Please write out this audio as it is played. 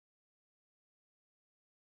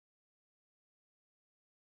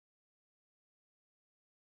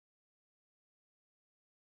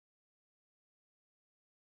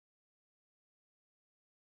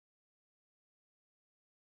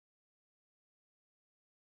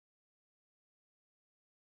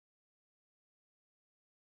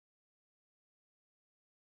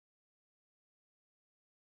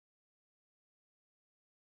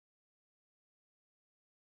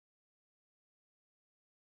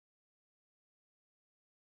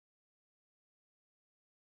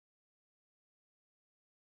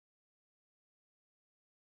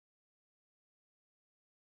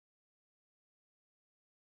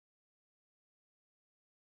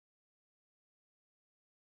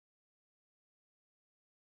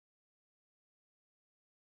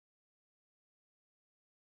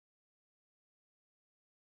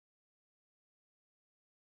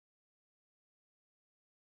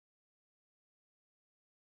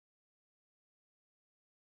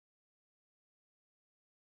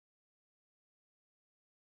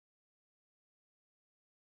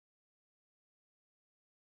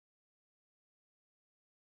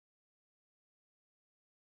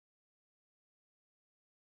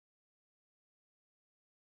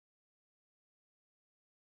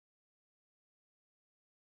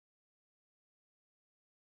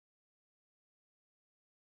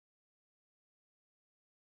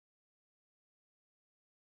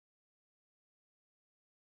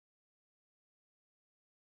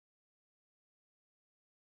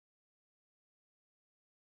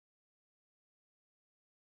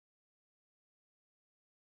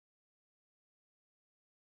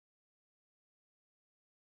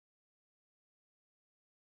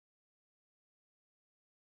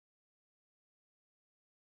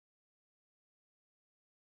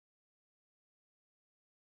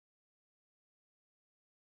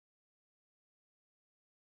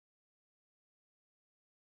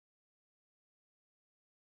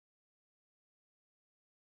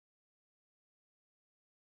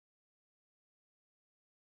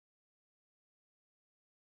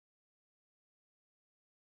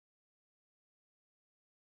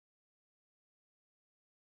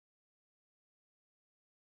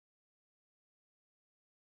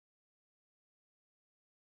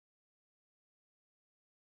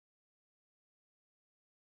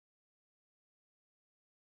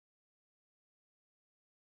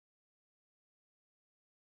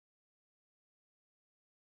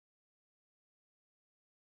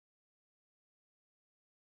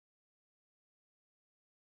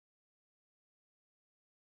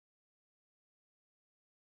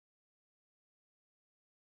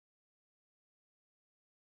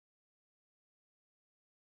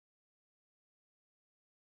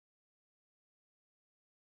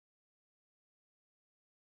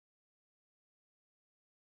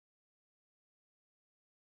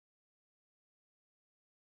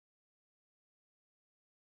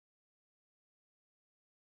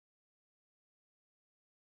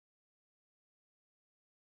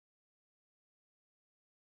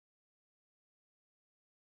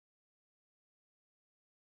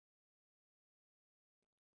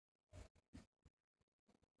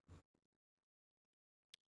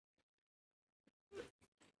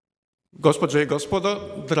Gospođe i gospodo,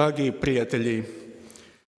 dragi prijatelji,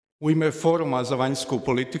 u ime Foruma za vanjsku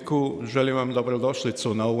politiku želim vam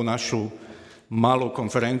dobrodošlicu na ovu našu malu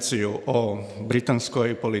konferenciju o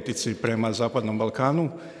britanskoj politici prema Zapadnom Balkanu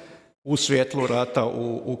u svjetlu rata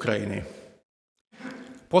u Ukrajini.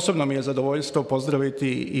 Posebno mi je zadovoljstvo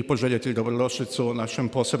pozdraviti i poželjeti dobrodošlicu našem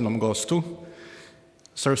posebnom gostu,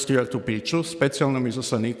 Sir Stuartu Peachu, specijalnom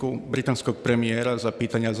izaslaniku britanskog premijera za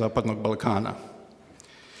pitanja Zapadnog Balkana.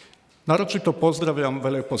 Naročito pozdravljam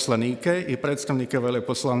veleposlanike i predstavnike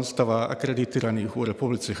veleposlanstava akreditiranih u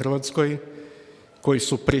Republici Hrvatskoj koji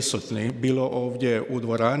su prisutni, bilo ovdje u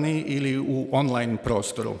dvorani ili u online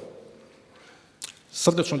prostoru.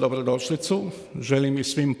 Srdečnu dobrodošlicu želim i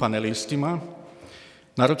svim panelistima,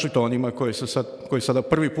 naročito onima koji sada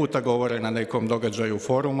prvi puta govore na nekom događaju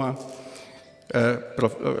foruma,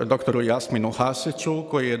 doktoru Jasminu Hasiću,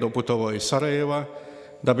 koji je doputovao iz Sarajeva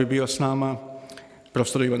da bi bio s nama,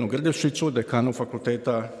 profesoru Ivanu Grdešiću, dekanu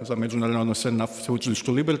Fakulteta za međunarodne odnose na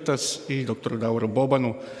sveučilištu Libertas i doktoru Davoru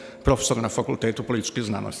Bobanu, profesor na Fakultetu političkih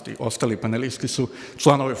znanosti. Ostali panelisti su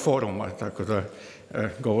članovi foruma, tako da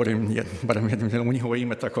govorim barem jednim u njihovo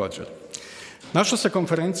ime također. Naša se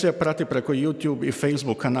konferencija prati preko YouTube i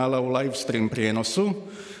Facebook kanala u live stream prijenosu,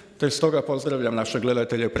 te stoga pozdravljam naše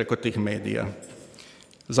gledatelje preko tih medija.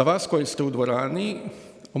 Za vas koji ste u dvorani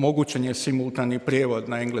omogućen je simultani prijevod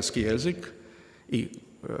na engleski jezik i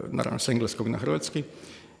naravno s engleskog na hrvatski.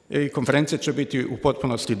 I konferencija će biti u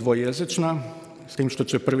potpunosti dvojezična, s tim što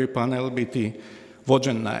će prvi panel biti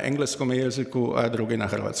vođen na engleskom jeziku, a drugi na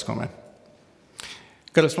hrvatskome.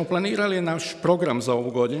 Kada smo planirali naš program za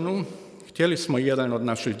ovu godinu, htjeli smo jedan od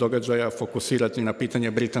naših događaja fokusirati na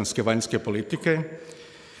pitanje britanske vanjske politike,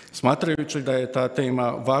 smatrajući da je ta tema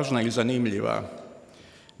važna i zanimljiva,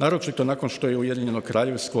 naročito nakon što je Ujedinjeno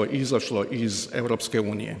Kraljevstvo izašlo iz Europske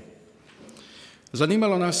unije.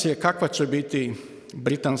 Zanimalo nas je kakva će biti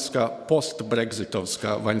britanska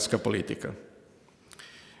post-brexitovska vanjska politika.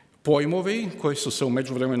 Pojmovi koji su se u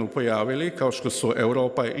međuvremenu pojavili, kao što su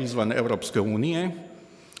Europa izvan Europske unije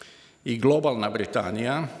i globalna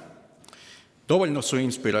Britanija, dovoljno su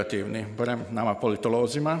inspirativni, barem nama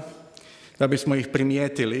politolozima, da bismo ih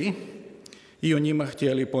primijetili i o njima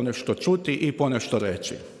htjeli ponešto čuti i ponešto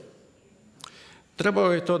reći.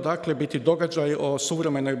 Trebao je to dakle biti događaj o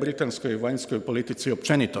suvremenoj britanskoj vanjskoj politici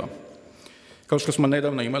općenito. Kao što smo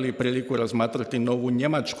nedavno imali priliku razmatrati novu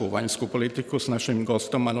njemačku vanjsku politiku s našim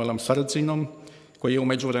gostom Manuelom Sarrazinom, koji je u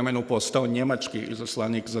međuvremenu postao njemački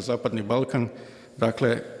izaslanik za Zapadni Balkan,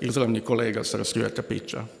 dakle izravni kolega Sir Stuarta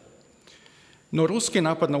Peacha. No ruski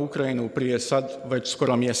napad na Ukrajinu prije sad već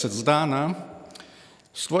skoro mjesec dana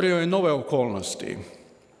stvorio je nove okolnosti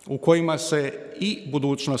u kojima se i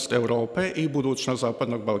budućnost Europe i budućnost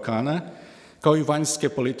Zapadnog Balkana, kao i vanjske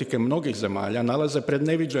politike mnogih zemalja, nalaze pred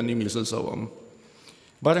neviđenim izazovom.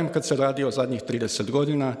 Barem kad se radi o zadnjih 30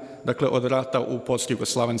 godina, dakle od rata u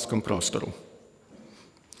postjugoslavenskom prostoru.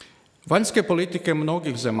 Vanjske politike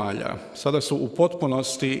mnogih zemalja sada su u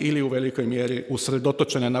potpunosti ili u velikoj mjeri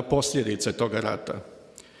usredotočene na posljedice toga rata,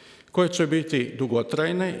 koje će biti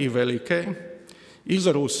dugotrajne i velike i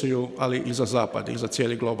za Rusiju, ali i za Zapad, i za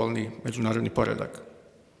cijeli globalni međunarodni poredak.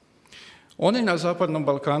 Oni na Zapadnom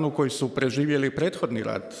Balkanu koji su preživjeli prethodni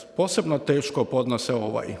rat posebno teško podnose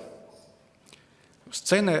ovaj.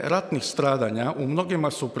 Scene ratnih stradanja u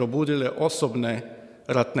mnogima su probudile osobne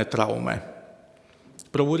ratne traume.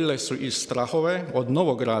 Probudile su i strahove od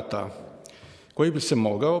novog rata koji bi se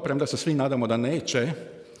mogao, premda se svi nadamo da neće,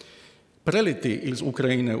 preliti iz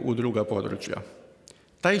Ukrajine u druga područja.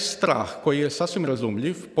 Taj strah koji je sasvim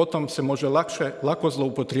razumljiv, potom se može lako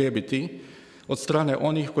zloupotrijebiti od strane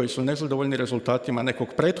onih koji su nezadovoljni rezultatima nekog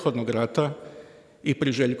prethodnog rata i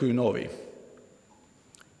priželjkuju novi.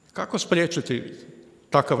 Kako spriječiti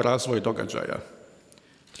takav razvoj događaja?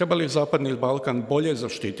 Treba li Zapadni Balkan bolje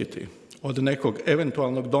zaštititi od nekog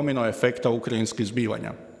eventualnog domino efekta ukrajinskih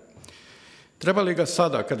zbivanja? Treba li ga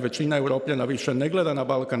sada, kad većina Europljana više ne gleda na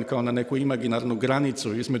Balkan kao na neku imaginarnu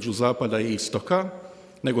granicu između Zapada i Istoka,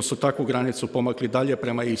 nego su takvu granicu pomakli dalje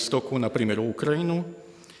prema istoku, na primjer u Ukrajinu,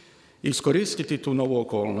 iskoristiti tu novu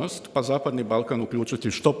okolnost, pa Zapadni Balkan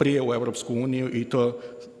uključiti što prije u Europsku uniju i to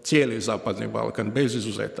cijeli Zapadni Balkan, bez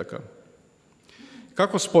izuzetaka.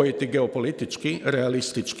 Kako spojiti geopolitički,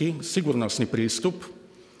 realistički, sigurnosni pristup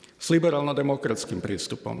s liberalno-demokratskim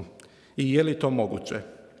pristupom i je li to moguće?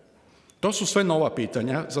 To su sve nova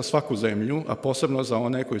pitanja za svaku zemlju, a posebno za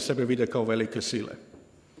one koji sebe vide kao velike sile.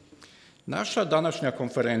 Naša današnja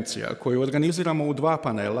konferencija, koju organiziramo u dva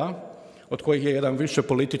panela, od kojih je jedan više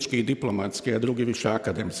politički i diplomatski, a drugi više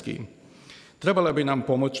akademski, Trebala bi nam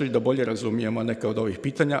pomoći da bolje razumijemo neke od ovih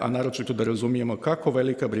pitanja, a naročito da razumijemo kako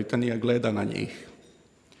Velika Britanija gleda na njih.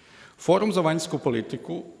 Forum za vanjsku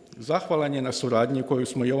politiku zahvalan je na suradnji koju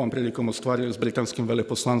smo i ovom prilikom ostvarili s britanskim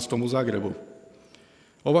veleposlanstvom u Zagrebu.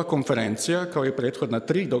 Ova konferencija, kao i prethodna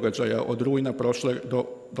 3 događaja od rujna prošle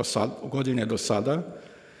godine do sada,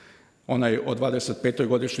 onaj o 25.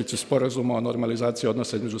 godišnjici sporazuma o normalizaciji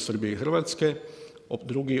odnosa između Srbije i Hrvatske,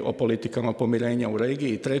 drugi o politikama pomirenja u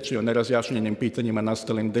regiji i treći o nerazjašnjenim pitanjima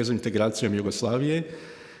nastalim dezintegracijom Jugoslavije,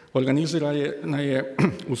 organizirana je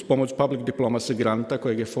uz pomoć Public Diplomacy granta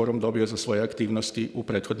kojeg je forum dobio za svoje aktivnosti u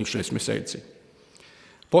prethodnih 6 mjeseci.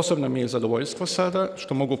 Posebno mi je zadovoljstvo sada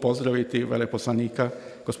što mogu pozdraviti veleposlanika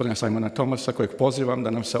gospodina Simona Thomasa, kojeg pozivam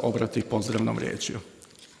da nam se obrati pozdravnom riječju.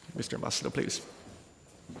 Mr. Ambassador, please.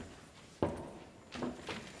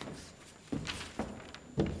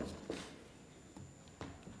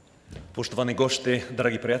 Poštovani gosti,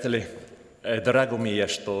 dragi prijatelji, drago mi je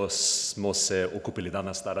što smo se okupili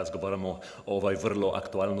danas da razgovaramo o ovoj vrlo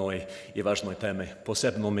aktualnoj i važnoj temi.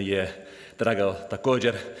 Posebno mi je drago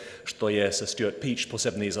također što je se Stuart Peach,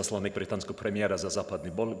 posebni izaslanik britanskog premijera za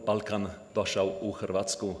Zapadni Balkan, došao u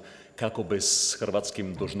Hrvatsku kako bi s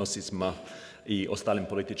hrvatskim dužnosnicima i ostalim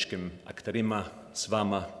političkim akterima, s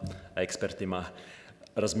vama, ekspertima,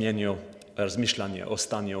 razmijenio razmišljanje o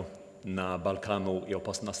stanju na Balkanu i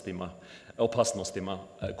opasnostima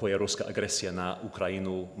koje ruska agresija na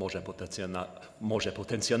Ukrajinu može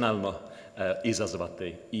potencijalno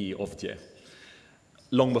izazvati i ovdje.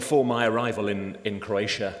 Long before my arrival in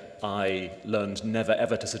Croatia, I learned never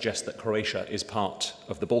ever to suggest that Croatia is part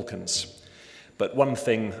of the Balkans. But one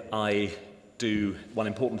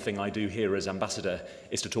important thing I do here as ambassador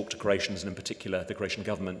is to talk to Croatians, and in particular the Croatian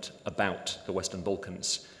government, about the Western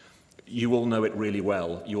Balkans. You all know it really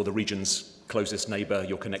well. You're the region's closest neighbour.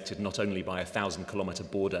 You're connected not only by a 1,000-kilometre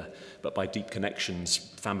border, but by deep connections,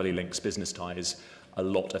 family links, business ties, a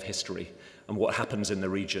lot of history. And what happens in the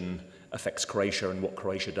region affects Croatia, and what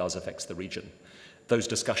Croatia does affects the region. Those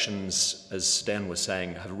discussions, as Dejan was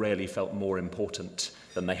saying, have rarely felt more important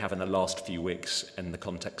than they have in the last few weeks in the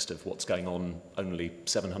context of what's going on only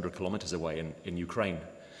 700 kilometres away in Ukraine.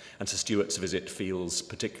 And so Stuart's visit feels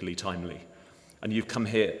particularly timely. And you've come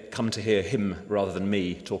to hear him rather than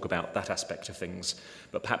me talk about that aspect of things.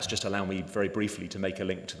 But perhaps just allow me very briefly to make a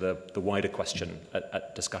link to the wider question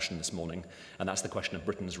at discussion this morning, and that's the question of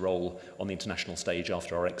Britain's role on the international stage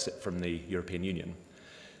after our exit from the European Union.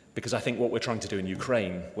 Because I think what we're trying to do in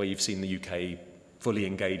Ukraine, where you've seen the UK fully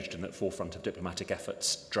engaged and at forefront of diplomatic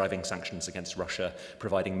efforts, driving sanctions against Russia,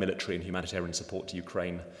 providing military and humanitarian support to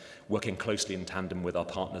Ukraine, working closely in tandem with our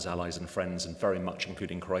partners, allies and friends, and very much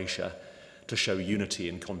including Croatia, to show unity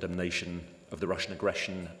and condemnation of the Russian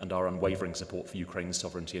aggression and our unwavering support for Ukraine's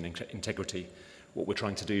sovereignty and integrity. What we're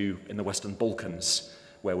trying to do in the Western Balkans,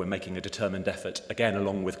 where we're making a determined effort, again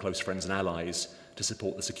along with close friends and allies, to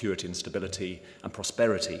support the security and stability and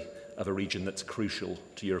prosperity of a region that's crucial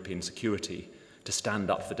to European security, to stand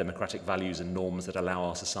up for democratic values and norms that allow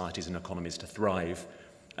our societies and economies to thrive,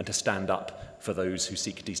 and to stand up for those who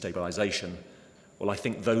seek destabilisation. Well, I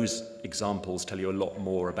think those examples tell you a lot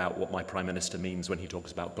more about what my Prime Minister means when he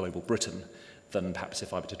talks about global Britain than perhaps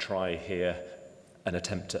if I were to try here and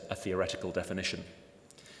attempt a theoretical definition.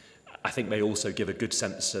 I think they also give a good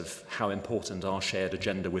sense of how important our shared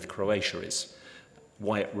agenda with Croatia is,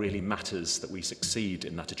 why it really matters that we succeed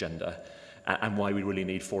in that agenda, and why we really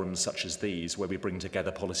need forums such as these, where we bring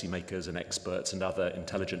together policymakers and experts and other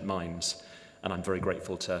intelligent minds. And I'm very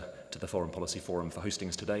grateful to the Foreign Policy Forum for hosting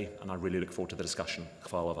us today, and I really look forward to the discussion.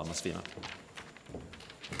 Hvala vam svima.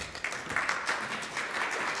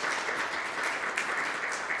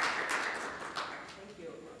 Thank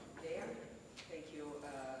you, Dejan. Thank you,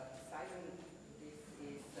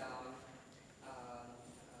 Simon. This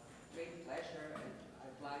is a great pleasure, and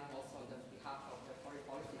I'd like also on behalf of the Foreign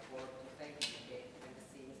Policy Forum to thank you again and the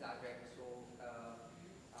team Zagreb to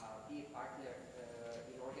be a partner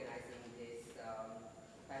in organizing this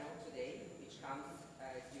panel today, which comes,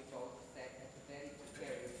 as you both said, at a very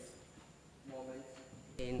precarious moment.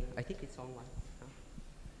 I think it's on.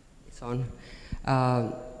 It's on.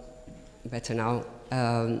 Better now.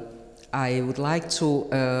 I would like to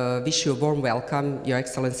wish you a warm welcome, Your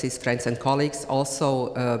Excellencies, friends and colleagues.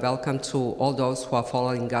 Also, welcome to all those who are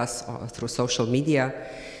following us through social media.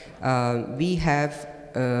 We have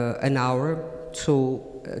an hour to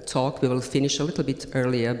talk. We will finish a little bit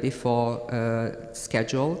earlier before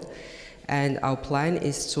scheduled. And our plan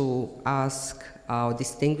is to ask our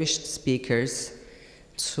distinguished speakers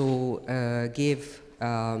to give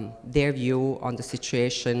their view on the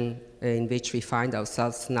situation in which we find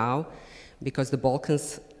ourselves now, because the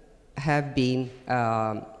Balkans have been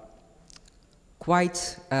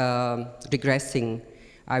quite regressing,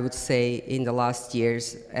 I would say, in the last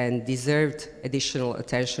years and deserved additional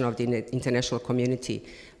attention of the international community.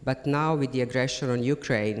 But now with the aggression on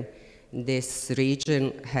Ukraine, this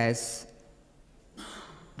region has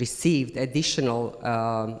received additional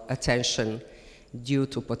attention due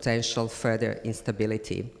to potential further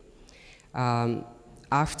instability.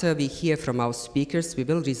 After we hear from our speakers, we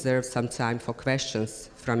will reserve some time for questions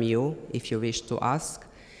from you, if you wish to ask.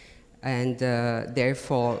 And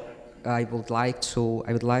therefore, I would like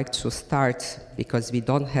to start, because we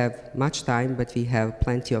don't have much time, but we have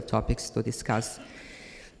plenty of topics to discuss.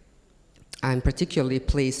 I'm particularly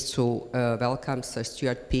pleased to welcome Sir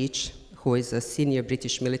Stuart Peach, who is a senior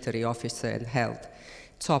British military officer and held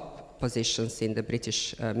top positions in the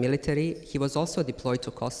British military. He was also deployed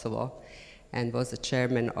to Kosovo and was the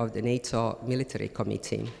chairman of the NATO Military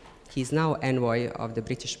Committee. He's now envoy of the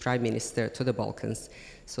British Prime Minister to the Balkans.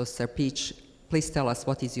 So, Sir Peach, please tell us,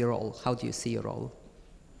 what is your role? How do you see your role?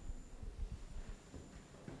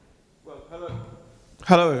 Well,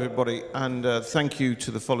 hello everybody, and thank you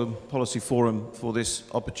to the Foreign Policy Forum for this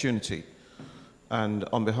opportunity. And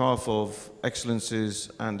on behalf of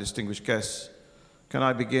Excellencies and distinguished guests, can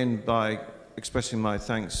I begin by expressing my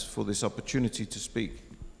thanks for this opportunity to speak.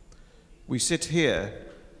 We sit here,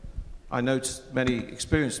 I note many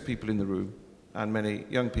experienced people in the room and many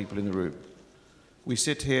young people in the room. We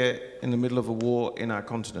sit here in the middle of a war in our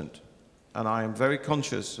continent, and I am very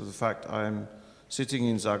conscious of the fact I am sitting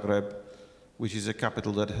in Zagreb, which is a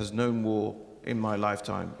capital that has known war in my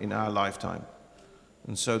lifetime, in our lifetime.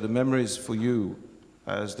 And so the memories for you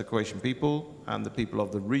as the Croatian people and the people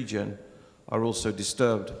of the region are also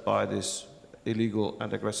disturbed by this illegal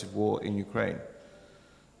and aggressive war in Ukraine.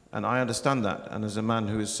 And I understand that, and as a man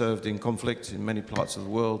who has served in conflict in many parts of the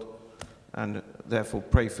world, and therefore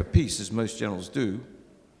pray for peace, as most generals do,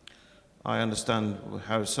 I understand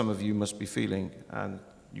how some of you must be feeling, and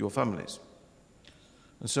your families.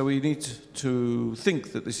 And so we need to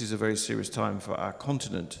think that this is a very serious time for our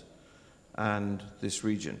continent and this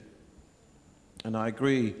region. And I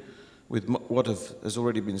agree with what has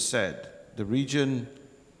already been said. The region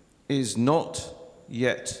is not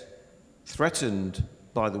yet threatened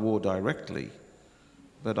by the war directly,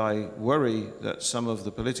 but I worry that some of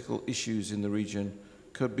the political issues in the region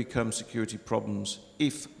could become security problems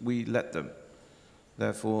if we let them.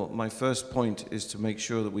 Therefore, my first point is to make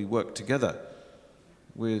sure that we work together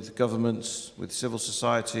with governments, with civil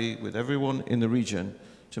society, with everyone in the region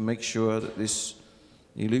to make sure that this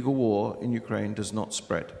illegal war in Ukraine does not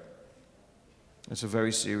spread. It's a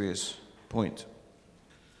very serious point.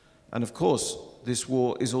 And of course, this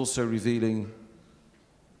war is also revealing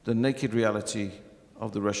the naked reality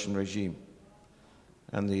of the Russian regime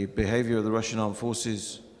and the behavior of the Russian armed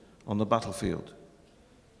forces on the battlefield,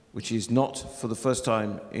 which is not for the first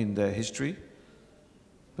time in their history,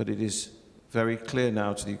 but it is very clear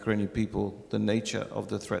now to the Ukrainian people the nature of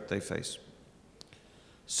the threat they face.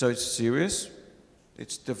 So it's serious,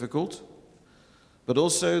 it's difficult, but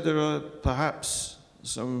also there are perhaps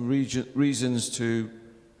some reasons to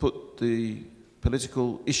put the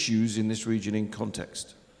political issues in this region in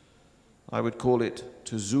context. I would call it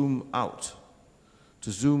to zoom out,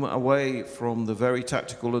 to zoom away from the very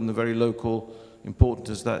tactical and the very local, important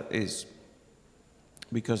as that is,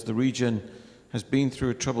 because the region has been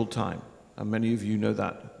through a troubled time, and many of you know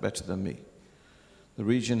that better than me. The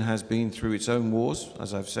region has been through its own wars,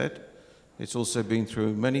 as I've said. It's also been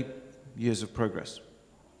through many years of progress,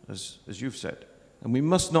 as you've said, and we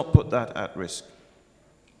must not put that at risk.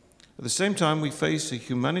 At the same time, we face a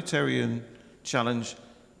humanitarian challenge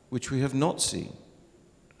which we have not seen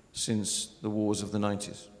since the wars of the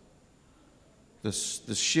 90s.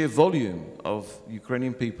 The sheer volume of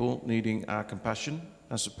Ukrainian people needing our compassion,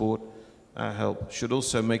 our support, our help should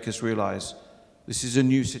also make us realize this is a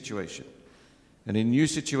new situation. And in new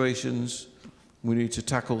situations, we need to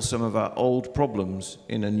tackle some of our old problems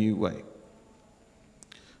in a new way.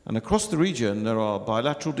 And across the region, there are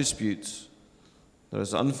bilateral disputes, there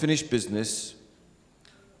is unfinished business,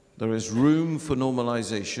 there is room for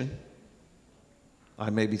normalization. I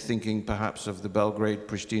may be thinking perhaps of the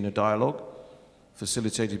Belgrade-Pristina dialogue,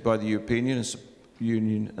 facilitated by the European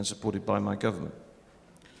Union and supported by my government.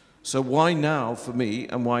 So why now for me,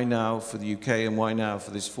 and why now for the UK, and why now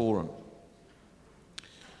for this forum?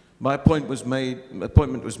 My appointment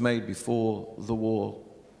was made before the war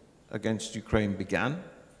against Ukraine began,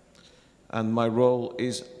 and my role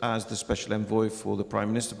is as the Special Envoy for the Prime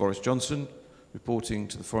Minister, Boris Johnson, reporting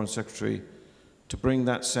to the Foreign Secretary, to bring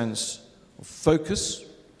that sense of focus,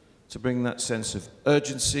 to bring that sense of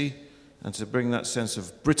urgency, and to bring that sense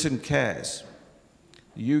of Britain cares.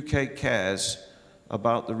 The UK cares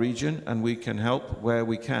about the region, and we can help where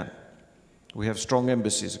we can. We have strong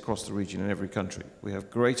embassies across the region in every country. We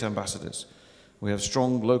have great ambassadors. We have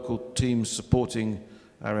strong local teams supporting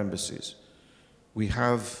our embassies. We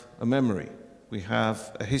have a memory. We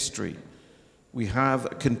have a history. We have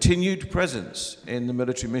a continued presence in the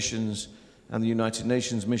military missions and the United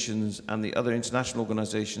Nations missions and the other international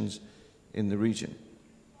organizations in the region.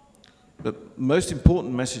 But the most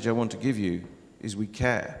important message I want to give you is we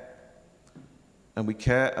care. And we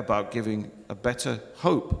care about giving a better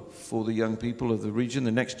hope for the young people of the region,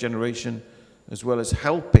 the next generation, as well as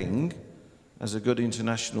helping, as a good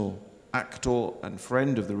international actor and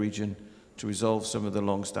friend of the region, to resolve some of the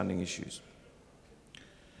long-standing issues.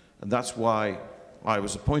 And that's why I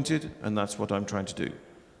was appointed, and that's what I'm trying to do.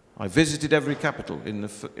 I visited every capital in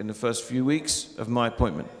the first few weeks of my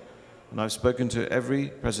appointment, and I've spoken to every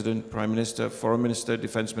president, prime minister, foreign minister,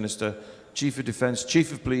 defense minister, chief of defense,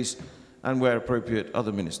 chief of police, and where appropriate,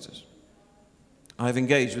 other ministers. I've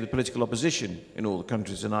engaged with the political opposition in all the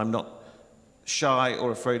countries, and I'm not shy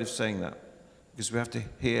or afraid of saying that, because we have to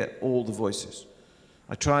hear all the voices.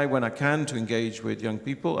 I try when I can to engage with young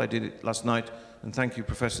people. I did it last night, and thank you,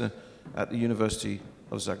 Professor, at the University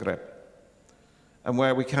of Zagreb. And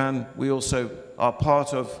where we can, we also are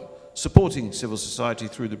part of supporting civil society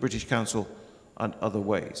through the British Council and other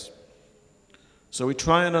ways. So we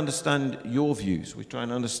try and understand your views, we try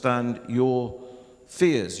and understand your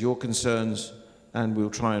fears, your concerns, and we'll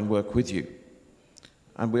try and work with you.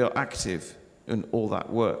 And we are active in all that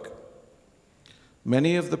work.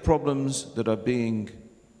 Many of the problems that are being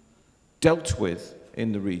dealt with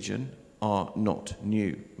in the region are not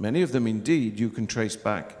new. Many of them, indeed, you can trace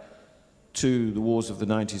back to the wars of the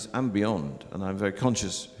 90s and beyond, and I'm very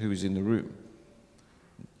conscious who is in the room.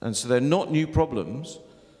 And so they're not new problems,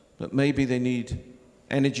 but maybe they need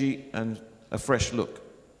energy and a fresh look.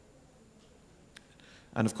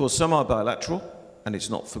 And of course, some are bilateral, and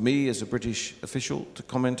it's not for me as a British official to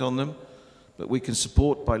comment on them, but we can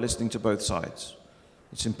support by listening to both sides.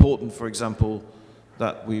 It's important, for example,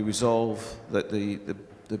 that we resolve, that the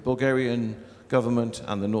Bulgarian government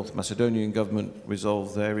and the North Macedonian government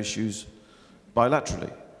resolve their issues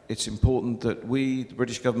bilaterally. It's important that we, the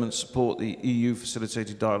British government, support the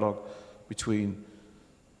EU-facilitated dialogue between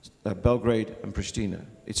Belgrade and Pristina.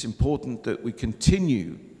 It's important that we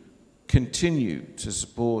continue to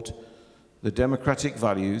support the democratic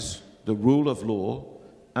values, the rule of law,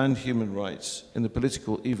 and human rights in the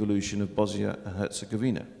political evolution of Bosnia and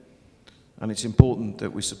Herzegovina. And it's important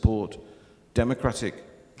that we support democratic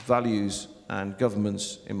values and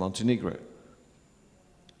governments in Montenegro.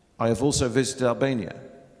 I have also visited Albania.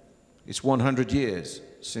 It's 100 years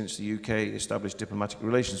since the UK established diplomatic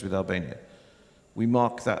relations with Albania. We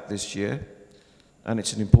mark that this year, and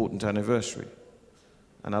it's an important anniversary.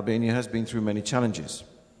 And Albania has been through many challenges.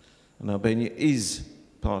 And Albania is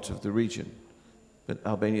part of the region, but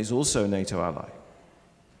Albania is also a NATO ally.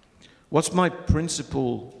 What's my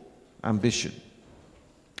principal ambition?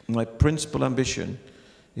 My principal ambition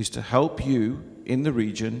is to help you in the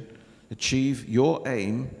region achieve your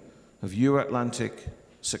aim of Euro-Atlantic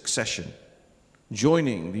succession,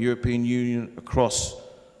 joining the European Union across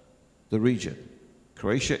the region.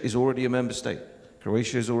 Croatia is already a member state.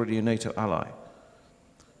 Croatia is already a NATO ally.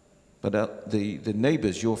 But the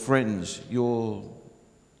neighbors, your friends, your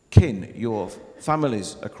kin, your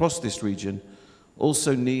families across this region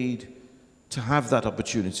also need to have that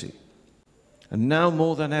opportunity. And now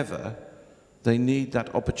more than ever, they need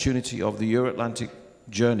that opportunity of the Euro-Atlantic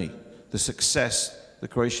journey. The success the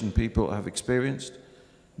Croatian people have experienced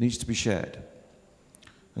needs to be shared.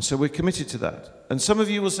 And so we're committed to that. And some of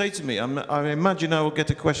you will say to me, I imagine I will get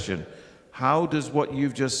a question, how does what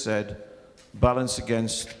you've just said balance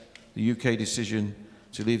against the UK decision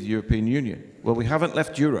to leave the European Union? Well, we haven't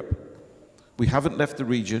left Europe. We haven't left the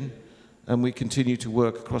region, and we continue to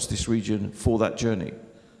work across this region for that journey.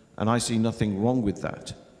 And I see nothing wrong with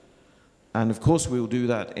that. And of course, we will do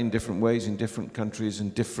that in different ways, in different countries,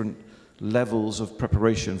 and different levels of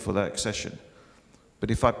preparation for that accession.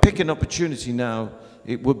 But if I pick an opportunity now,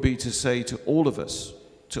 it would be to say to all of us,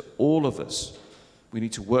 we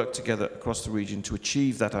need to work together across the region to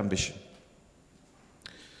achieve that ambition.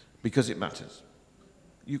 Because it matters.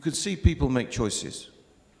 You can see people make choices.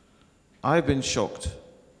 I've been shocked,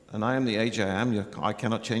 and I am the age I am, I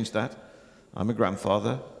cannot change that. I'm a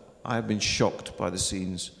grandfather. I have been shocked by the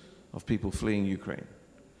scenes of people fleeing Ukraine.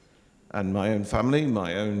 And my own family,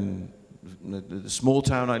 the small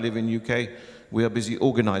town I live in UK, we are busy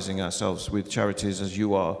organizing ourselves with charities as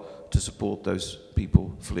you are to support those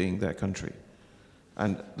people fleeing their country.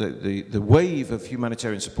 And the wave of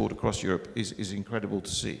humanitarian support across Europe is incredible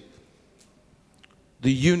to see.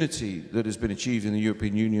 The unity that has been achieved in the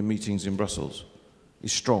European Union meetings in Brussels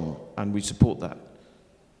is strong, and we support that.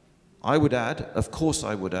 I would add, of course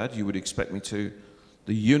I would add, you would expect me to,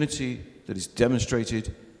 the unity that is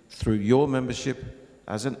demonstrated through your membership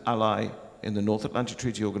as an ally in the North Atlantic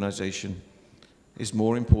Treaty Organization is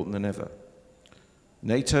more important than ever.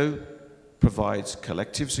 NATO provides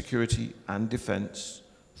collective security and defense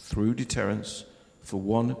through deterrence for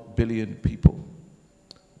 1 billion people.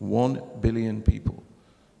 1 billion people.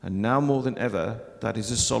 And now more than ever, that is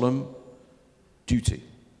a solemn duty.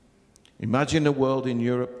 Imagine a world in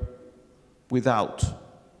Europe without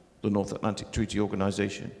the North Atlantic Treaty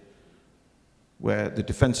Organization, where the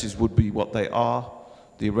defenses would be what they are,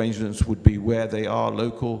 the arrangements would be where they are,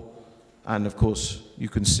 local, and of course, you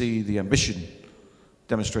can see the ambition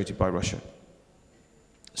demonstrated by Russia.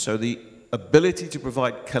 So the ability to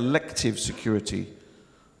provide collective security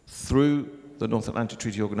through the North Atlantic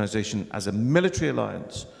Treaty Organization as a military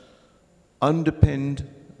alliance underpinned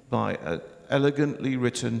by an elegantly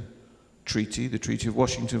written treaty, the Treaty of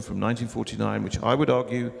Washington from 1949, which I would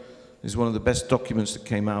argue is one of the best documents that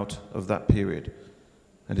came out of that period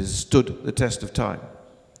and has stood the test of time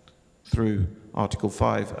through Article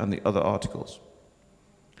 5 and the other articles.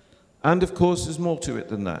 And of course, there's more to it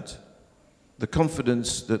than that. The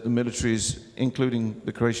confidence that the militaries, including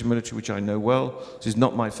the Croatian military, which I know well, this is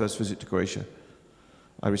not my first visit to Croatia.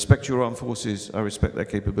 I respect your armed forces, I respect their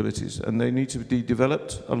capabilities, and they need to be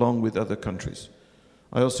developed along with other countries.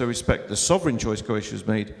 I also respect the sovereign choice Croatia has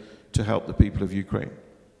made to help the people of Ukraine.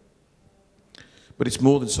 But it's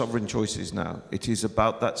more than sovereign choices now. It is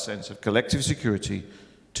about that sense of collective security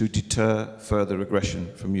to deter further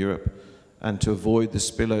aggression from Europe and to avoid the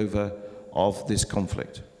spillover of this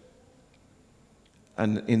conflict.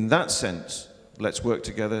 And in that sense, let's work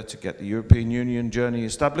together to get the European Union journey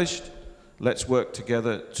established. Let's work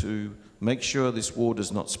together to make sure this war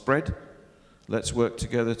does not spread. Let's work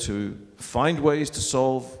together to find ways to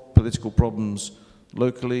solve political problems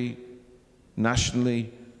locally,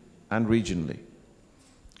 nationally, and regionally.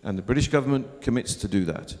 And the British government commits to do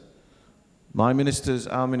that. My ministers,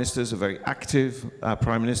 our ministers are very active. Our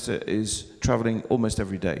Prime Minister is traveling almost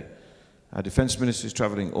every day. Our Defence Minister is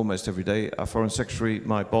traveling almost every day. Our Foreign Secretary,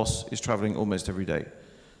 my boss, is traveling almost every day.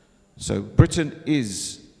 So Britain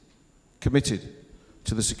is committed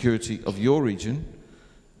to the security of your region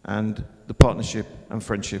and the partnership and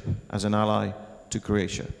friendship as an ally to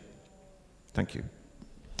Croatia. Thank you.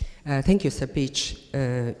 Thank you,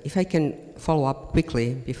 Šabić. If I can follow up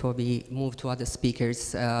quickly before we move to other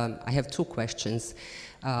speakers, I have two questions.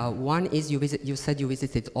 One is you said you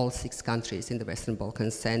visited all 6 countries in the Western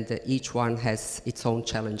Balkans, and each one has its own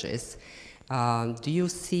challenges. Do you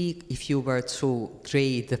see, if you were to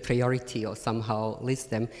grade the priority or somehow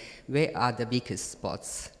list them, where are the biggest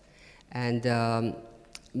spots? And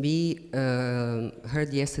we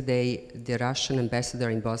heard yesterday the Russian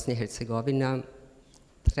ambassador in Bosnia and Herzegovina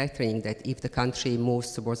threatening that if the country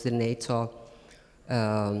moves towards the NATO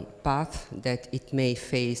path, that it may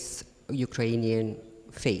face Ukrainian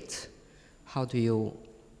fate. How do you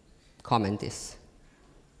comment this?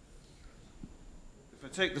 If I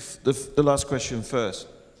take the last question first,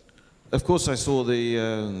 of course I saw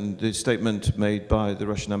the statement made by the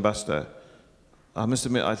Russian ambassador. I must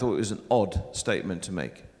admit I thought it was an odd statement to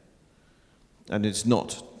make. And it's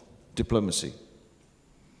not diplomacy,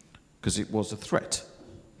 because it was a threat.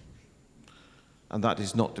 And that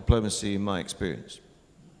is not diplomacy in my experience.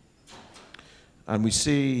 And we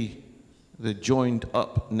see the joined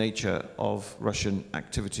up nature of Russian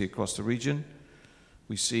activity across the region.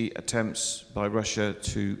 We see attempts by Russia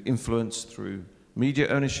to influence through media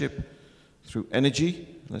ownership, through energy,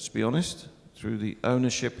 let's be honest, through the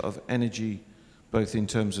ownership of energy, both in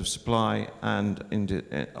terms of supply and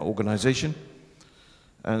in organization.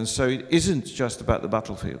 And so it isn't just about the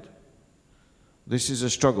battlefield. This is a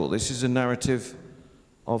struggle. This is a narrative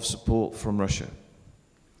of support from Russia.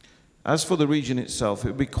 As for the region itself, it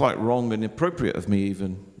would be quite wrong and inappropriate of me,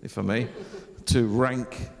 even, if I may, to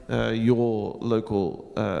rank your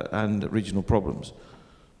local and regional problems.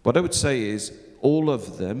 What I would say is all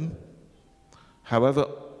of them, however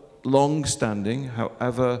long-standing,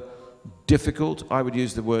 however difficult, I would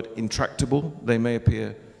use the word intractable, they may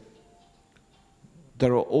appear,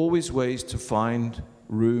 there are always ways to find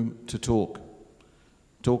room to talk.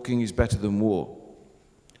 Talking is better than war.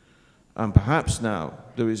 And perhaps now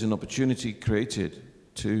there is an opportunity created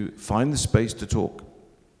to find the space to talk,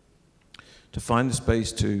 to find the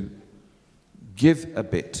space to give a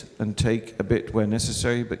bit and take a bit where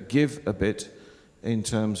necessary, but give a bit in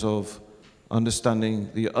terms of understanding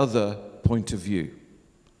the other point of view.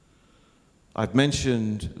 I've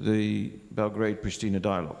mentioned the Belgrade-Pristina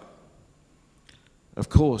dialogue. Of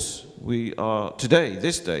course, we are today,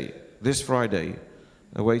 this Friday,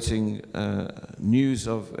 awaiting news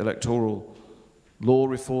of electoral law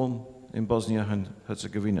reform in Bosnia and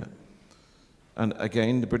Herzegovina. And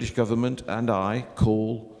again, the British government and I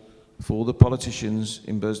call for the politicians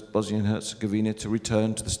in Bosnia and Herzegovina to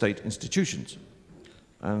return to the state institutions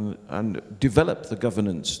and develop the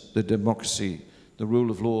governance, the democracy, the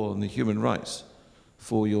rule of law and the human rights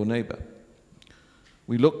for your neighbor.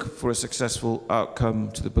 We look for a successful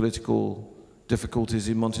outcome to the political difficulties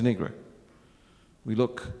in Montenegro. We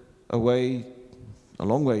look away, a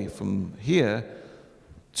long way from here,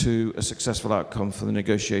 to a successful outcome for the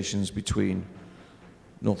negotiations between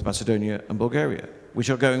North Macedonia and Bulgaria, which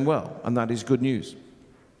are going well, and that is good news.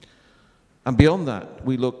 And beyond that,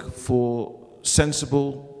 we look for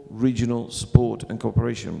sensible regional support and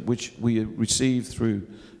cooperation, which we receive through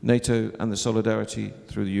NATO and the solidarity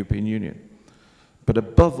through the European Union. But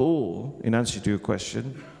above all, in answer to your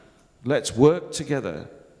question, let's work together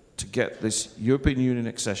to get this European Union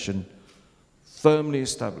accession firmly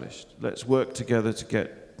established. Let's work together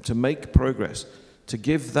to make progress, to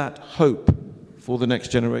give that hope for the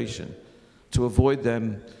next generation, to avoid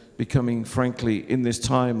them becoming, frankly, in this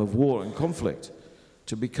time of war and conflict,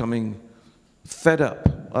 to becoming fed up,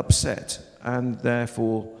 upset, and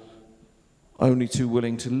therefore only too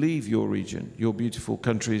willing to leave your region, your beautiful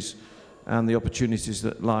countries, and the opportunities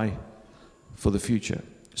that lie for the future.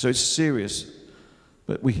 So it's serious,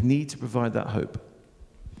 but we need to provide that hope.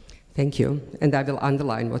 Thank you. And I will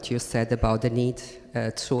underline what you said about the need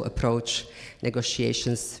to approach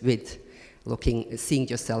negotiations with seeing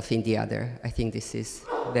yourself in the other. I think this is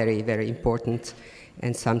very, very important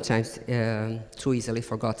and sometimes too easily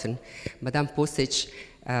forgotten. Madame Pusić,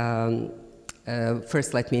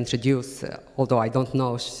 first let me introduce, although I don't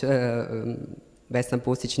know Vesna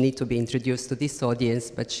Pusić need to be introduced to this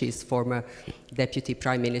audience, but she's former Deputy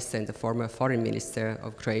Prime Minister and the former Foreign Minister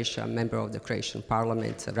of Croatia, member of the Croatian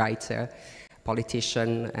Parliament, a writer,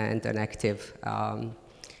 politician, and an active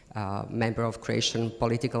member of Croatian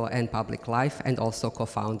political and public life, and also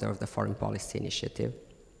co-founder of the Foreign Policy Initiative.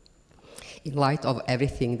 In light of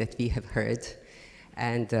everything that we have heard,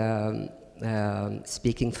 and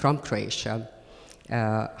speaking from Croatia,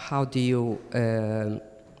 how do you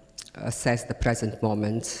assess the present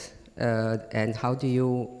moment, and how do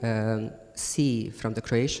you see from the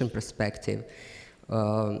Croatian perspective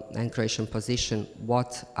and Croatian position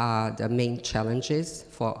what are the main challenges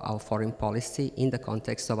for our foreign policy in the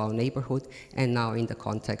context of our neighborhood and now in the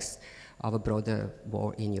context of a broader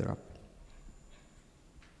war in Europe?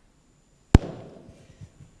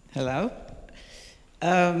 Hello.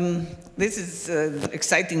 This is an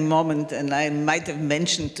exciting moment, and I might have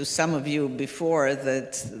mentioned to some of you before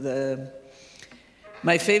that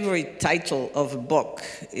my favorite title of a book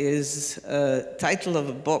is a title of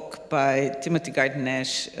a book by Timothy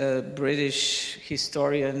Garton-Ash, a British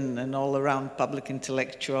historian and all-around public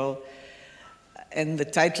intellectual, and the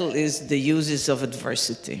title is The Uses of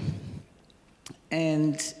Adversity.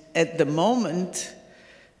 And at the moment,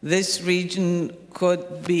 this region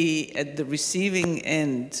could be at the receiving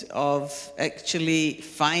end of actually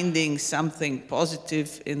finding something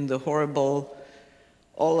positive in the horrible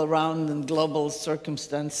all-around and global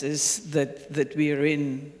circumstances that we are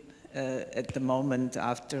in at the moment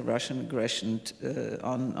after Russian aggression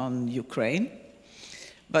on Ukraine.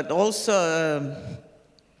 But also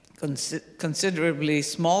considerably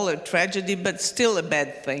smaller tragedy, but still a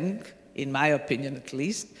bad thing, in my opinion at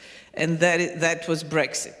least, and that was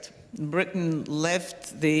Brexit. Britain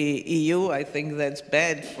left the EU. I think that's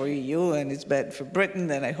bad for EU and it's bad for Britain,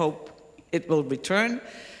 and I hope it will return.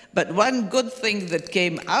 But one good thing that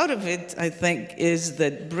came out of it, I think, is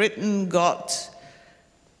that Britain got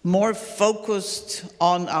more focused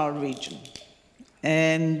on our region.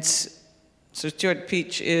 And Sir Stuart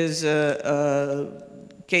Peach is a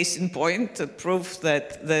case in point, a proof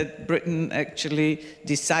that Britain actually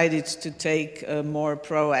decided to take a more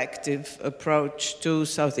proactive approach to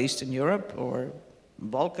Southeastern Europe, or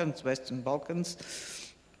Balkans, Western Balkans.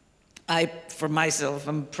 I, for myself,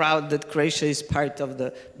 am proud that Croatia is part of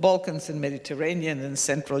the Balkans and Mediterranean and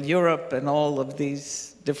Central Europe and all of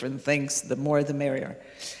these different things, the more the merrier.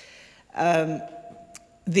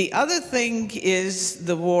 The other thing is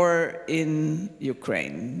the war in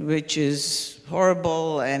Ukraine, which is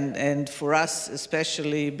horrible, and for us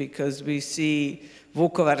especially because we see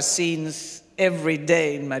Vukovar scenes every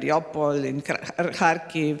day in Mariupol, in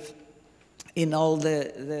Kharkiv, in all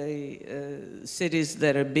the cities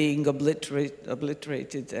that are being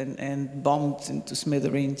obliterated and bombed into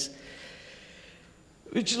smithereens,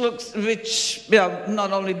 which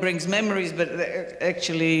not only brings memories, but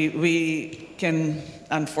actually we can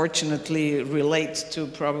unfortunately relate to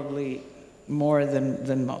probably more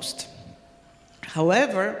than most.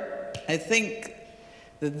 However, I think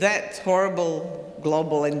that horrible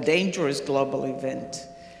global and dangerous global event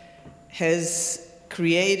has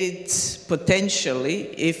created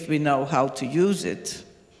potentially, if we know how to use it,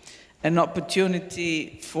 an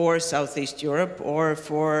opportunity for Southeast Europe or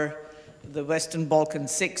for the Western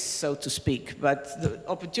Balkans 6, so to speak. But the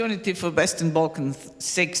opportunity for Western Balkans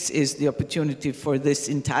 6 is the opportunity for this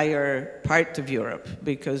entire part of Europe,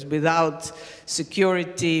 because without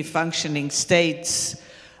security, functioning states,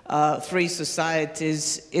 free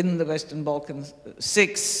societies in the Western Balkans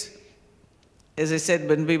 6, as I said,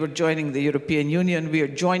 when we were joining the European Union, we are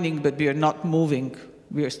joining, but we are not moving.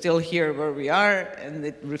 We are still here where we are, and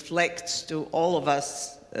it reflects to all of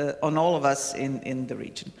us, on all of us in the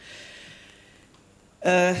region.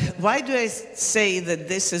 Why do I say that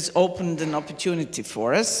this has opened an opportunity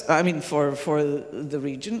for us, I mean for the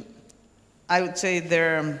region? I would say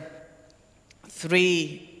there are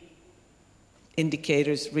three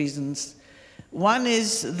indicators, reasons. One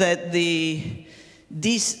is that the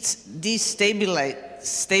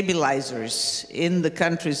destabilizers in the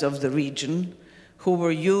countries of the region who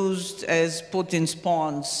were used as Putin's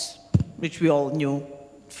pawns, which we all knew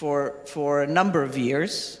for a number of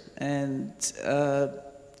years, and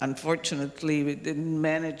unfortunately we didn't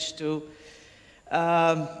manage to,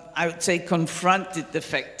 I would say, confront it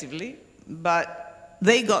effectively, but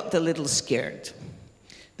they got a little scared.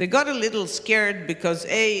 They got a little scared because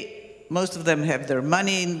A, most of them have their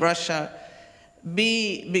money in Russia,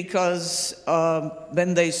 B, because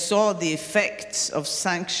when they saw the effects of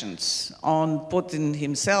sanctions on Putin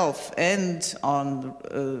himself and on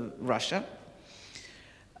Russia,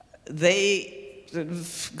 they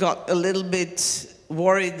got a little bit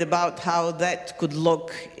worried about how that could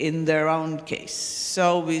look in their own case.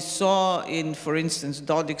 So we saw in, for instance,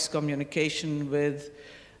 Dodik's communication with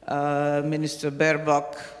Minister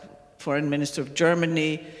Baerbock, Foreign Minister of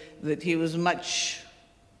Germany, that he was much,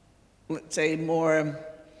 let's say, more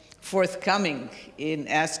forthcoming in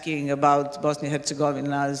asking about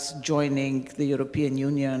Bosnia-Herzegovina's joining the European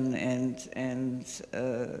Union and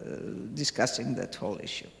discussing that whole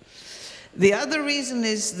issue. The other reason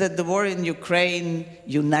is that the war in Ukraine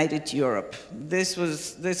united Europe. This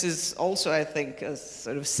is also, I think, a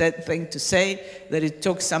sort of sad thing to say, that it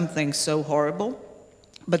took something so horrible.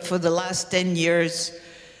 But for the last 10 years,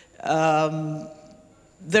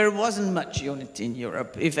 there wasn't much unity in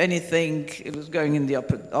Europe. If anything, it was going in the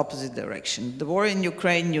opposite direction. The war in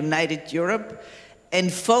Ukraine united Europe and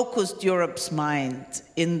focused Europe's mind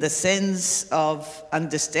in the sense of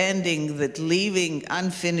understanding that leaving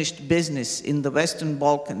unfinished business in the Western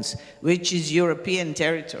Balkans, which is European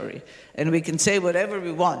territory, and we can say whatever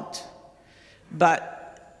we want,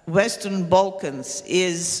 but Western Balkans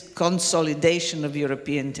is consolidation of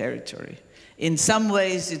European territory. In some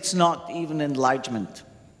ways, it's not even enlargement.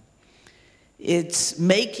 It's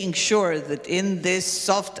making sure that in this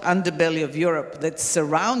soft underbelly of Europe that's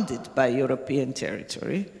surrounded by European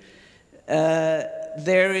territory,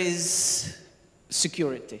 there is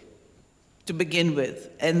security to begin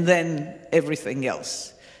with, and then everything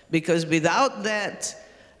else. Because without that,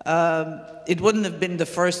 it wouldn't have been the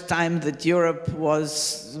first time that Europe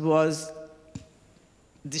was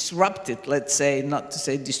disrupted, let's say, not to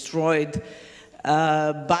say destroyed,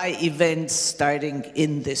 by events starting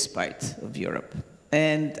in this part of Europe.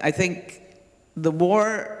 And I think the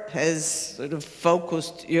war has sort of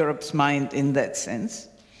focused Europe's mind in that sense.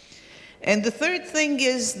 And the third thing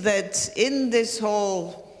is that in this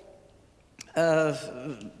whole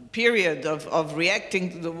period of reacting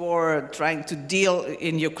to the war, trying to deal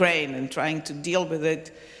in Ukraine and trying to deal with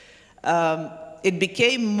it, it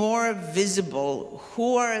became more visible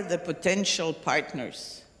who are the potential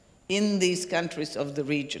partners in these countries of the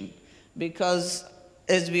region. Because,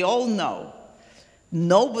 as we all know,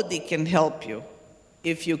 nobody can help you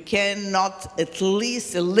if you cannot at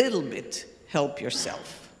least a little bit help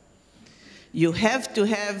yourself. You have to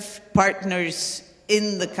have partners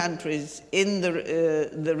in the countries, in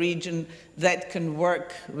the region, that can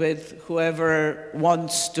work with whoever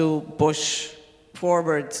wants to push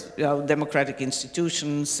forward, democratic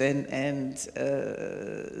institutions and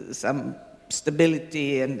some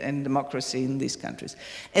stability and democracy in these countries.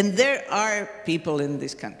 And there are people in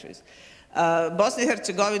these countries.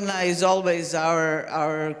 Bosnia-Herzegovina is always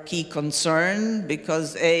our key concern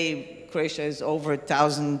because, A, Croatia has over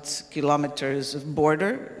 1,000 kilometers of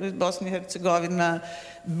border with Bosnia and Herzegovina.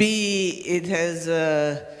 B, it has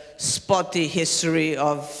a spotty history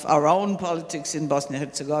of our own politics in Bosnia and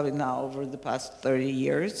Herzegovina over the past 30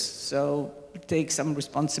 years, so it takes some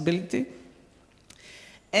responsibility.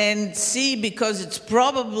 And C, because it's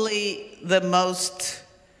probably the most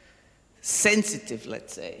sensitive,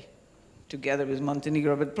 let's say, together with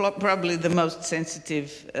Montenegro, but probably the most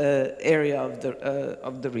sensitive area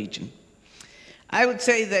of the region. I would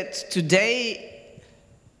say that today,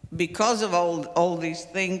 because of all these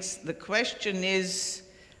things, the question is,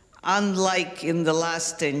 unlike in the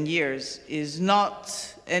last 10 years, is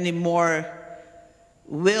not anymore,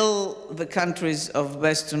 will the countries of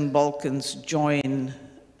Western Balkans join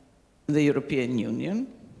the European Union?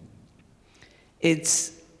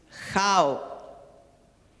 It's how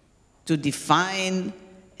to define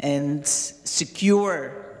and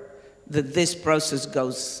secure that this process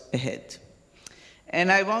goes ahead.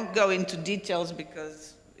 And I won't go into details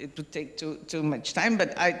because it would take too much time,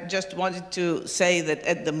 but I just wanted to say that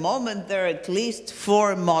at the moment there are at least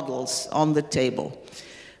 4 models on the table,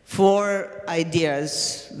 4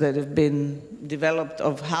 ideas that have been developed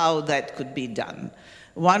of how that could be done.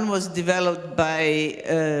 One was developed by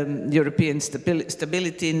European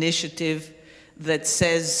Stability Initiative that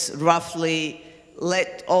says roughly,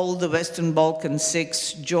 let all the Western Balkan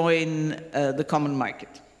 6 join the common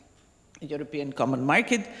market, the European common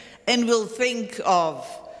market, and we'll think of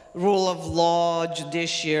rule of law,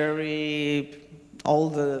 judiciary, all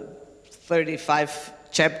the 35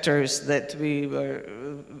 chapters that we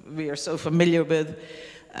are so familiar with.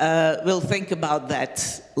 We'll think about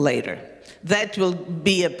that later. That will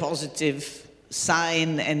be a positive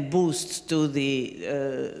sign and boost to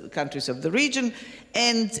the countries of the region,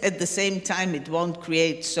 and at the same time it won't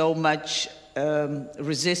create so much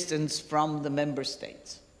resistance from the member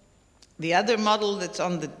states. The other model that's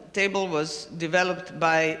on the table was developed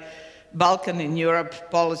by Balkan in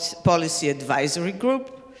Europe Policy Advisory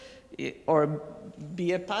Group, or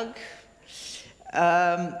BIEPAG,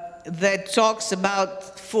 that talks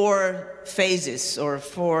about 4 phases or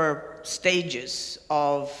 4 stages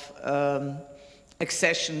of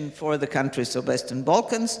accession for the countries of Western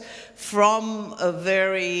Balkans, from a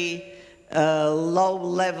very low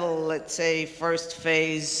level, let's say, first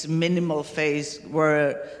phase, minimal phase,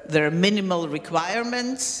 where there are minimal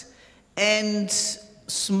requirements and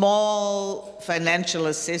small financial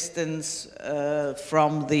assistance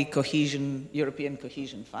from the European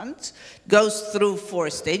Cohesion Funds. Goes through 4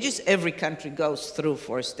 stages. Every country goes through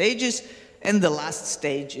 4 stages, and the last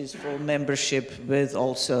stage is full membership with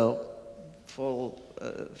also full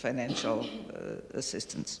financial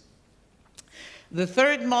assistance. The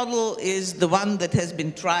third model is the one that has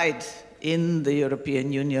been tried in the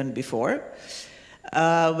European Union before,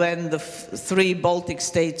 when the 3 Baltic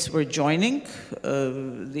states were joining.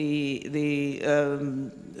 The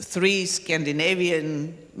 3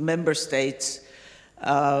 Scandinavian member states,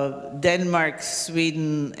 Denmark,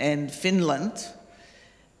 Sweden, and Finland,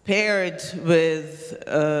 paired with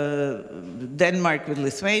Denmark with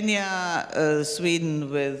Lithuania, Sweden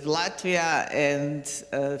with Latvia, and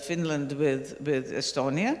Finland with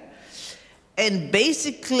Estonia, and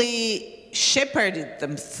basically shepherded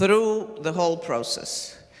them through the whole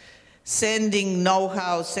process, sending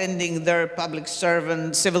know-how, sending their public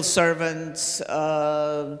servants, civil servants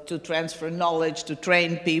to transfer knowledge, to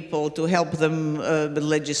train people, to help them with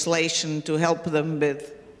legislation, to help them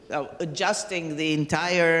with adjusting the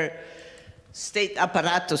entire state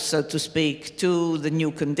apparatus, so to speak, to the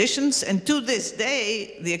new conditions. And to this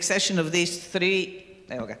day, the accession of these 3,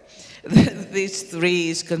 these 3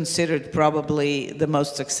 is considered probably the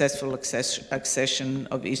most successful accession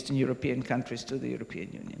of Eastern European countries to the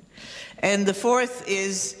European Union. And the 4th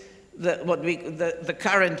is the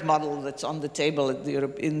current model that's on the table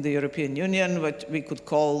in the European Union, what we could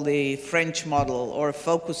call the French model, or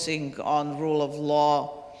focusing on rule of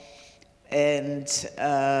law and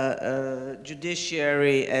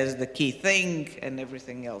judiciary as the key thing, and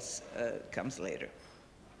everything else comes later.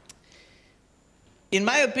 In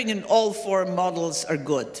my opinion, all 4 models are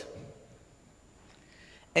good,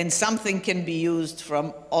 and something can be used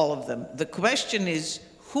from all of them. The question is,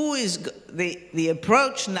 who is the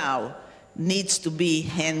approach now needs to be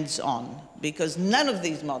hands-on, because none of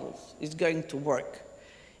these models is going to work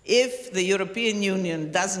if the European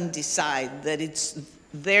Union doesn't decide that it's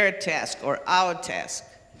their task or our task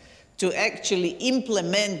to actually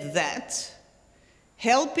implement that,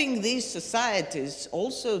 helping these societies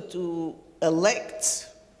also to elect,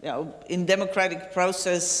 in democratic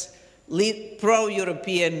process,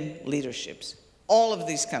 pro-European leaderships. All of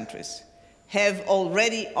these countries have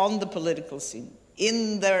already on the political scene,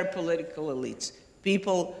 in their political elites,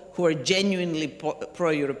 people who are genuinely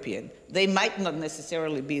pro-European. They might not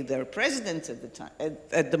necessarily be their presidents at the time,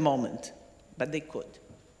 at the moment, but they could.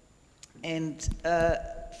 And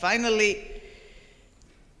finally,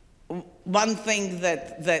 one thing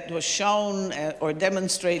that was shown or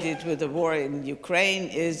demonstrated with the war in Ukraine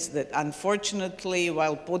is that unfortunately,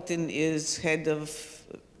 while Putin is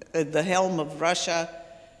at the helm of Russia,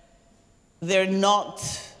 they're not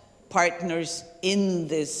partners in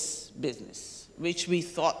this business, which we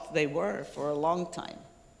thought they were for a long time.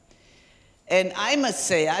 And I must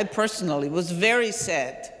say, I personally was very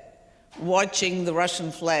sad watching the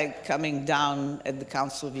Russian flag coming down at the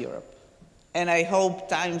Council of Europe. And I hope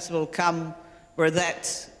times will come where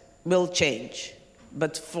that will change.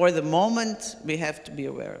 But for the moment, we have to be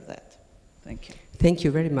aware of that. Thank you. Thank you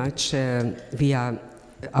very much.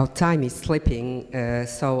 Our time is slipping,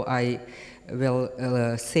 so I will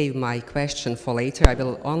save my question for later. I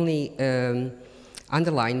will only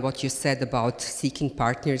underline what you said about seeking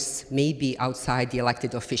partners maybe outside the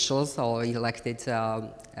elected officials or elected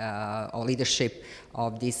or leadership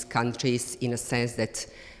of these countries, in a sense that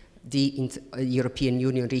the European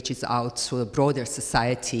Union reaches out to a broader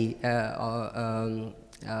society,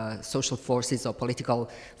 social forces or political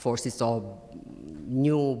forces or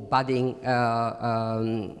new budding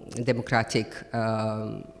democratic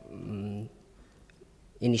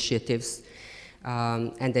initiatives,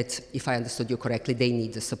 and that, if I understood you correctly, they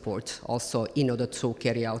need the support also in order to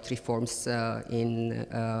carry out reforms in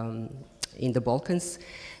the Balkans.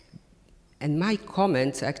 And my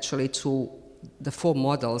comment actually to the four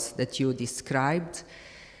models that you described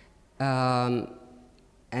and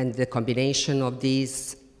the combination of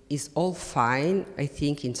these is all fine, I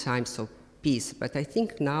think, in times of peace. But I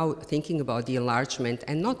think now, thinking about the enlargement,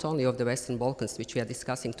 and not only of the Western Balkans, which we are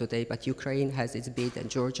discussing today, but Ukraine has its bid, and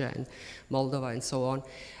Georgia and Moldova and so on,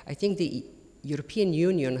 I think the European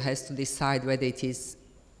Union has to decide whether it is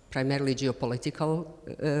primarily geopolitical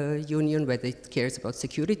union, whether it cares about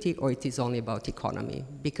security, or it is only about economy.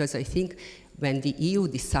 Because I think when the EU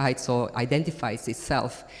decides or identifies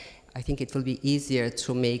itself, I think it will be easier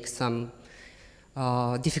to make some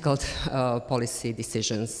difficult policy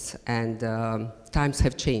decisions, and times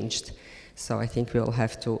have changed, so I think we'll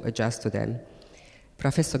have to adjust to them.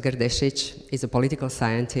 Professor Grdešić is a political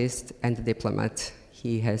scientist and a diplomat.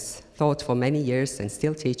 He has taught for many years and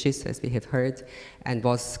still teaches, as we have heard, and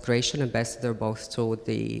was Croatian ambassador both to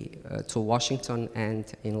Washington and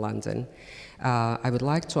in London. I would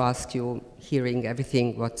like to ask you, hearing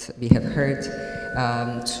everything what we have heard,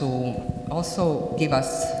 to also give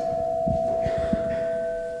us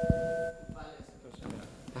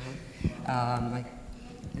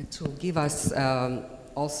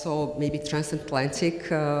also maybe transatlantic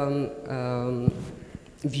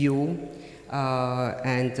view,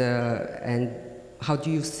 and how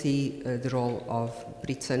do you see the role of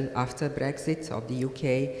Britain after Brexit, of the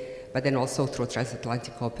UK, but then also through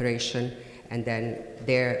transatlantic cooperation, and then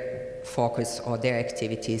their focus or their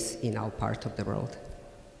activities in our part of the world?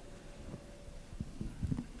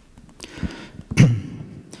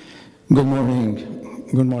 Good morning.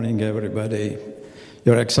 Good morning, everybody.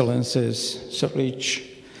 Your Excellencies, Šabić,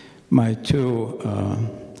 my two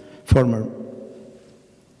former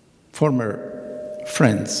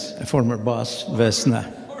friends, a former boss, Vesna.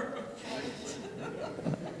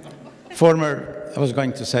 I was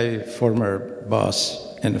going to say former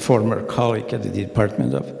boss and a former colleague at the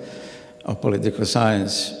Department of Political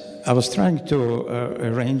Science. I was trying to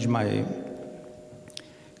arrange my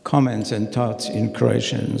comments and thoughts in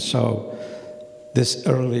Croatian, so this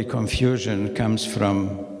early confusion comes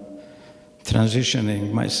from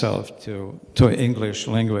transitioning myself to English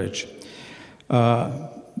language.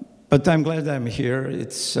 But I'm glad I'm here.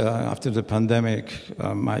 It's after the pandemic,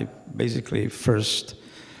 my basically first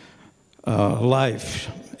live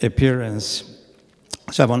appearance.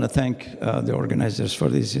 So I want to thank the organizers for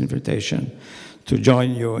this invitation to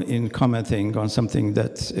join you in commenting on something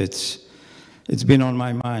that it's been on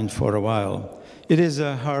my mind for a while. It is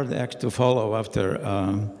a hard act to follow after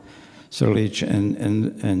Šabić and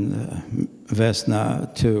Vesna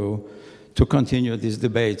to continue this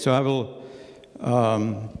debate. So I will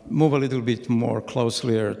move a little bit more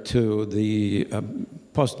closely to the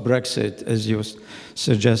post-Brexit, as you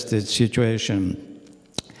suggested, situation.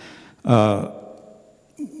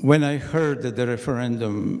 When I heard that the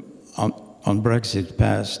referendum on Brexit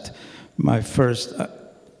passed, my first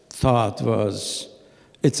thought was,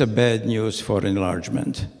 it's a bad news for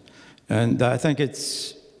enlargement. And I think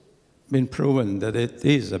it's been proven that it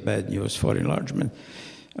is a bad news for enlargement.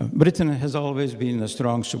 Britain has always been a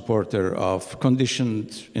strong supporter of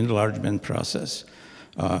conditioned enlargement process.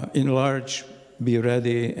 Enlarge, be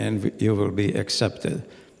ready, and you will be accepted.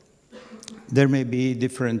 There may be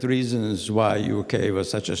different reasons why UK was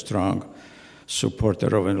such a strong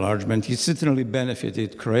supporter of enlargement. It certainly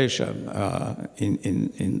benefited Croatia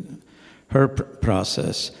in her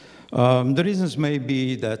process. The reasons may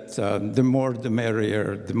be that the more the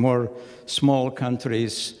merrier, the more small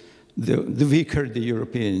countries, the weaker the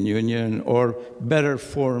European Union, or better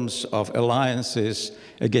forms of alliances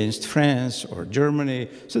against France or Germany.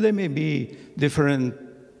 So there may be different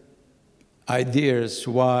ideas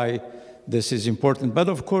why this is important. But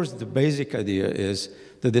of course, the basic idea is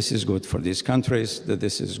that this is good for these countries, that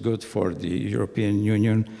this is good for the European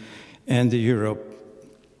Union and the Europe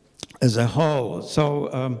as a whole.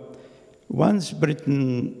 So once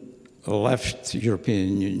Britain left the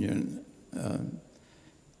European Union,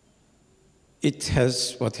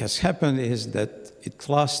 what has happened is that it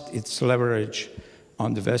lost its leverage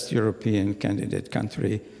on the West European candidate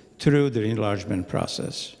country through the enlargement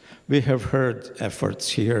process. We have heard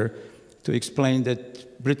efforts here to explain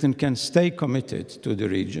that Britain can stay committed to the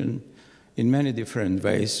region in many different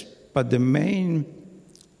ways, but the main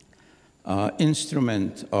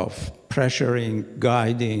instrument of pressuring,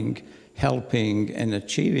 guiding, helping, and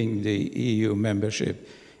achieving the EU membership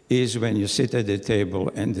is when you sit at the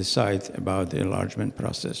table and decide about the enlargement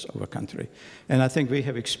process of a country. And I think we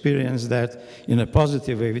have experienced that in a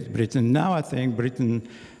positive way with Britain. Now I think Britain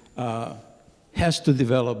has to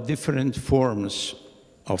develop different forms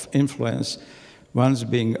of influence, ones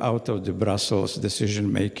being out of the Brussels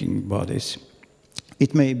decision-making bodies.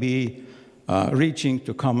 It may be reaching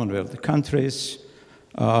to Commonwealth countries.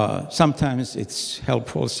 Sometimes it's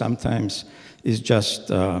helpful, sometimes it's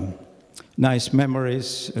just nice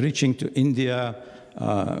memories, reaching to India,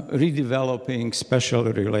 redeveloping special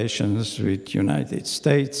relations with United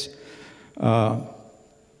States.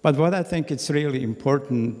 But what I think it's really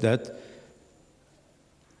important that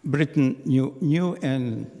Britain new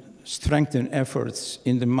and strengthened efforts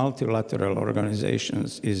in the multilateral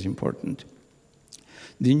organizations is important.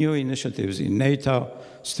 The new initiatives in NATO,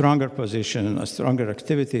 stronger position, stronger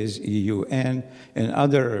activities, UN, and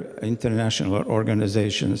other international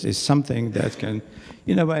organizations is something that can,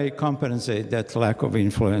 in a way, compensate that lack of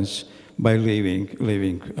influence by leaving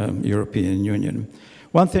European Union.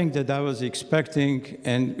 One thing that I was expecting,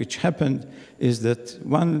 and which happened, is that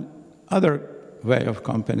one other way of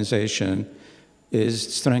compensation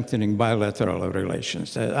is strengthening bilateral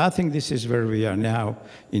relations. I think this is where we are now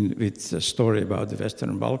with the story about the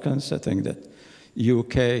Western Balkans. I think that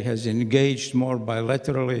UK has engaged more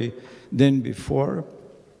bilaterally than before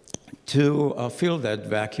to fill that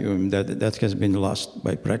vacuum that has been lost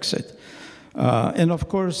by Brexit. And of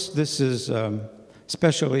course, this is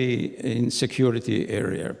especially in security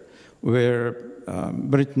area, where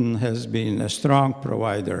Britain has been a strong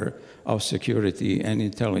provider of security and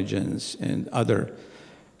intelligence and other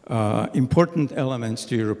important elements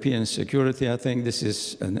to European security. I think this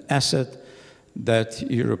is an asset that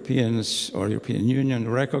Europeans or European Union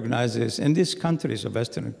recognizes, and these countries of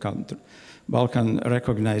Western Balkan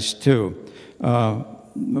recognize too.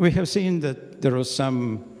 We have seen that there was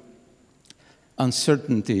some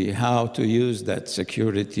uncertainty how to use that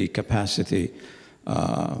security capacity.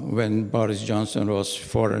 When Boris Johnson was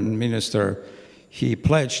foreign minister, he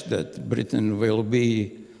pledged that Britain will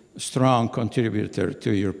be a strong contributor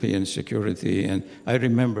to European security. And I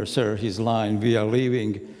remember, sir, his line, "We are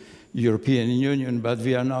leaving European Union, but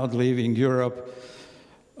we are not leaving Europe."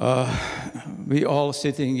 We all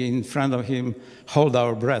sitting in front of him hold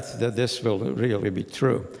our breath that this will really be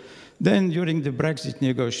true. Then during the Brexit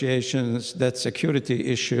negotiations, that security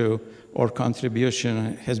issue or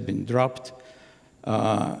contribution has been dropped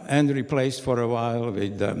and replaced for a while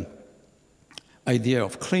with the idea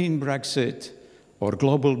of clean Brexit or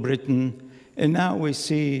global Britain. And now we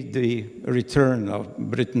see the return of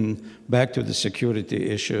Britain back to the security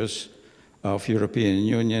issues of European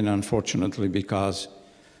Union, unfortunately, because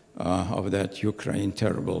of that Ukraine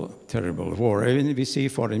terrible war. And we see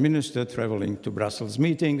foreign minister traveling to Brussels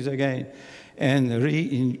meetings again and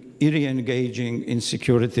re-engaging in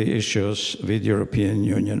security issues with European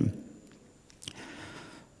Union.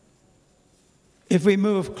 If we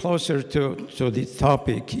move closer to the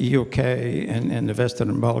topic, UK and the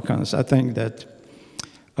Western Balkans, I think that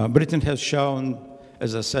Britain has shown,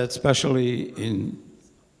 as I said, especially in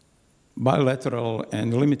bilateral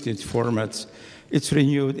and limited formats, its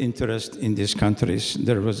renewed interest in these countries.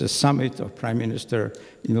 There was a summit of Prime Minister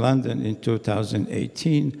in London in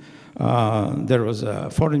 2018, There was a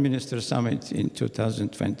foreign minister summit in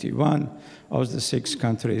 2021 of the 6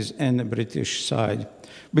 countries and the British side,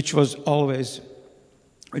 which is always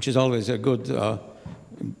a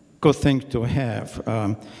good thing to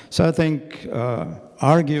have. So I think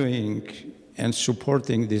arguing and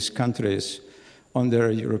supporting these countries on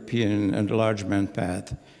their European enlargement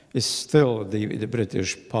path is still the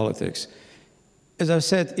British politics. As I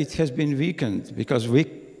said, it has been weakened because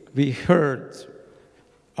we heard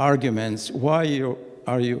arguments, why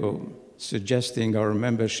are you suggesting our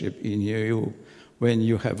membership in EU when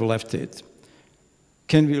you have left it?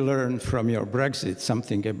 Can we learn from your Brexit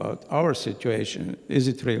something about our situation? Is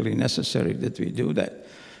it really necessary that we do that?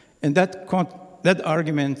 And that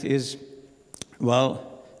argument is,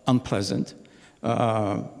 well, unpleasant.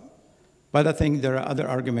 But I think there are other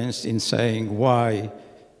arguments in saying why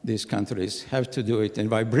these countries have to do it and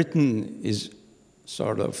why Britain is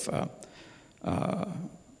sort of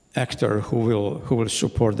actor who will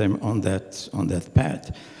support them on that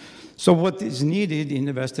path. So what is needed in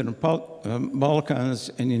the Western Balkans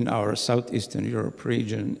and in our Southeastern Europe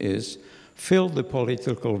region is fill the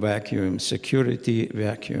political vacuum, security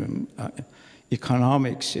vacuum,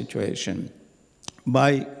 economic situation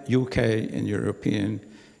by UK and European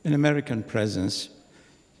and American presence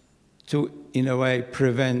to, in a way,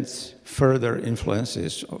 prevent further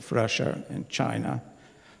influences of Russia and China.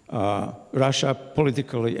 Russia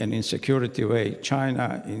politically and in security way,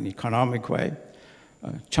 China in economic way.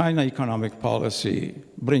 China economic policy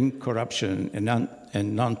bring corruption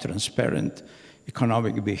and non-transparent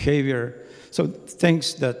economic behavior. So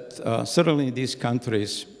things that certainly these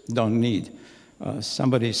countries don't need.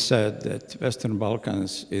 Somebody said that Western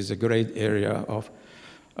Balkans is a great area of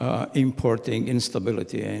importing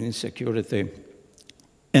instability and insecurity.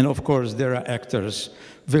 And of course, there are actors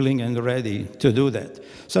willing and ready to do that.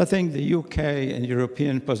 So I think the UK and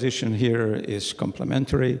European position here is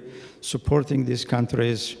complementary, supporting these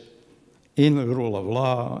countries in the rule of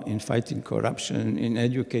law, in fighting corruption, in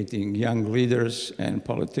educating young leaders and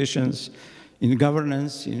politicians, in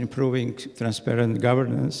governance, in improving transparent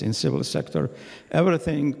governance, in civil sector,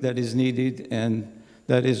 everything that is needed and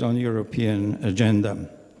that is on European agenda.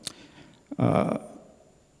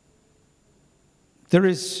 There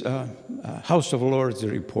is a House of Lords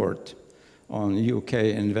report on UK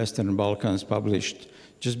and Western Balkans published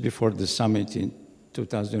just before the summit in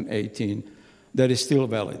 2018 that is still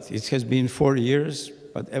valid. It has been 4 years,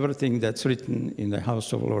 but everything that's written in the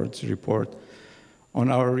House of Lords report on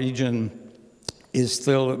our region is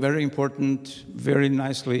still very important, very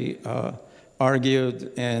nicely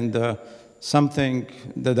argued, and something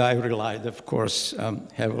that I relied, of course,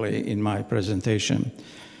 heavily in my presentation.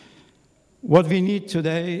 What we need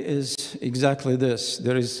today is exactly this.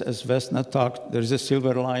 There is, as Vesna talked, there is a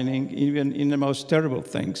silver lining, even in the most terrible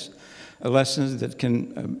things, lessons that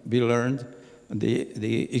can be learned.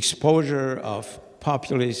 The exposure of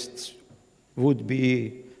populists,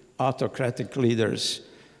 would-be autocratic leaders,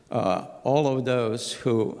 all of those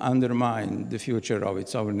who undermine the future of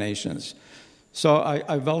its own nations. So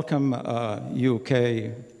I welcome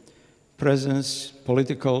UK presence,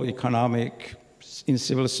 political, economic, in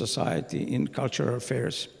civil society, in cultural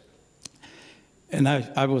affairs. And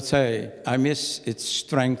I would say I miss its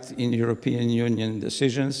strength in European Union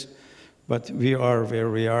decisions, but we are where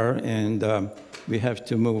we are, and we have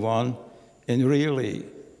to move on and really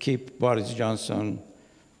keep Boris Johnson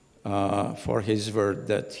for his word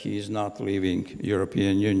that he is not leaving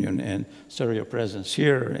European Union. And so your presence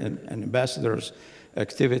here and ambassadors'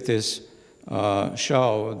 activities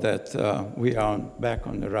show that we are back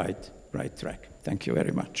on the right track. Thank you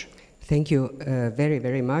very much. Thank you very,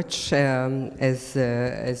 very much.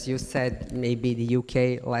 As you said, maybe the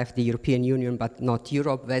UK left the European Union, but not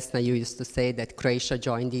Europe. Vesna, you used to say that Croatia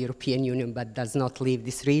joined the European Union, but does not leave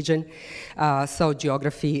this region. So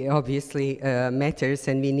geography obviously matters,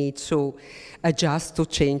 and we need to adjust to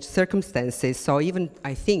change circumstances. So even,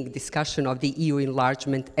 I think, discussion of the EU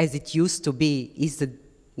enlargement as it used to be is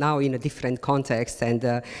now in a different context, and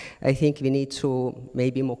I think we need to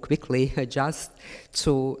maybe more quickly adjust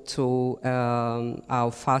to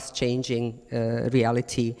our fast-changing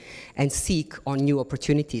reality and seek on new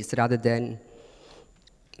opportunities rather than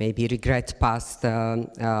maybe regret past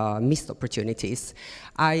missed opportunities.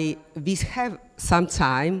 We have some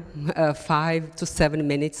time, 5 to 7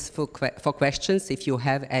 minutes for questions, if you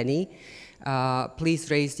have any. Please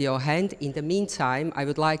raise your hand. In the meantime, I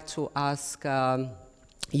would like to ask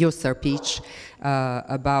you, Šabić,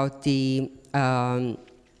 about the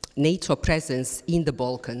NATO presence in the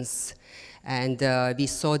Balkans And we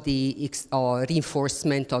saw the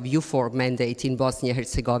reinforcement of EUFOR mandate in Bosnia and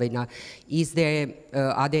Herzegovina.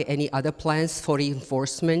 Are there any other plans for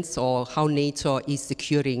reinforcements, or how NATO is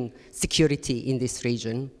securing security in this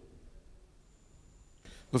region?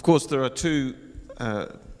 Of course, there are two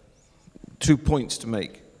points to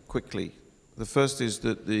make quickly. The first is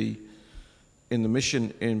that in the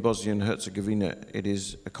mission in Bosnia and Herzegovina, it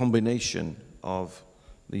is a combination of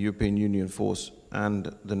the European Union force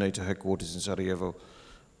and the NATO headquarters in Sarajevo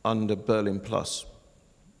under Berlin Plus.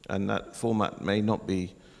 And that format may not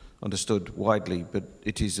be understood widely, but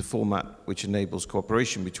it is a format which enables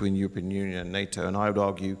cooperation between the European Union and NATO. And I would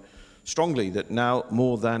argue strongly that now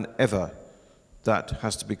more than ever, that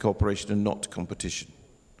has to be cooperation and not competition.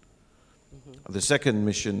 Mm-hmm. The second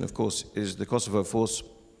mission, of course, is the Kosovo force,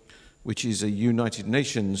 which is a United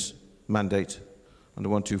Nations mandate under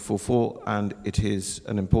 1244, and it is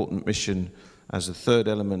an important mission as a third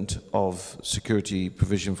element of security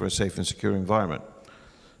provision for a safe and secure environment.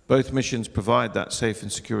 Both missions provide that safe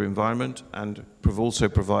and secure environment and also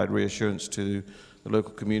provide reassurance to the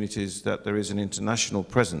local communities that there is an international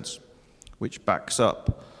presence which backs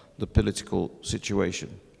up the political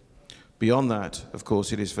situation. Beyond that, of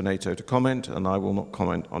course, it is for NATO to comment, and I will not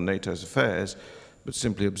comment on NATO's affairs, but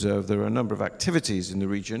simply observe there are a number of activities in the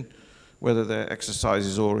region, whether they're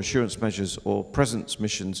exercises or assurance measures or presence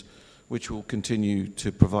missions, which will continue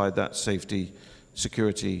to provide that safety,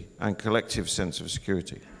 security, and collective sense of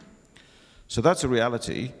security. So that's a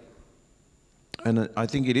reality, and I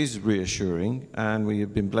think it is reassuring, and we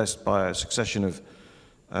have been blessed by a succession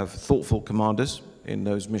of thoughtful commanders in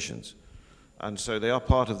those missions. And so they are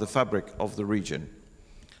part of the fabric of the region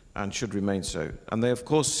and should remain so. And they, of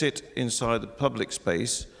course, sit inside the public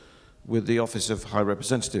space with the Office of High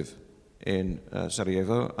Representative in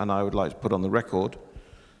Sarajevo, and I would like to put on the record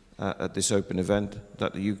at this open event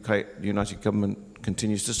that the United Government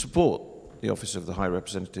continues to support the Office of the High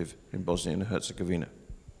Representative in Bosnia and Herzegovina.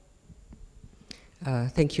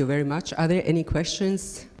 Thank you very much. Are there any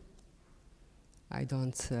questions? I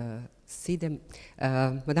don't see them.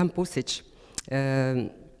 Madame Pusić,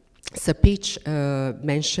 Šabić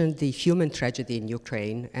mentioned the human tragedy in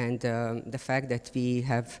Ukraine and the fact that we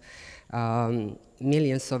have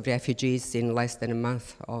millions of refugees in less than a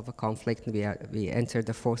month of a conflict. We entered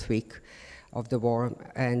the 4th week of the war,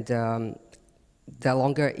 and the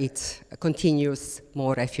longer it continues,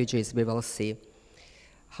 more refugees we will see.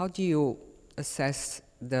 How do you assess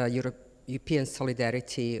the European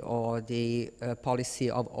solidarity or the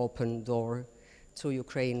policy of open door to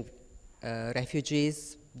Ukraine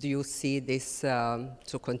refugees? Do you see this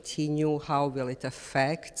to continue? How will it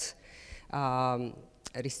affect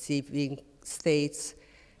receiving states?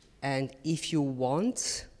 And if you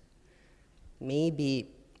want, maybe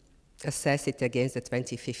assess it against the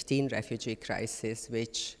 2015 refugee crisis,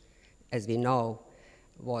 which, as we know,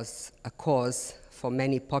 was a cause for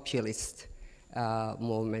many populist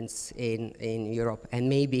movements in Europe, and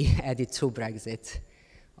maybe added to Brexit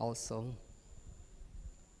also.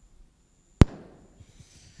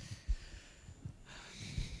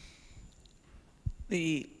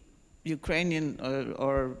 The Ukrainian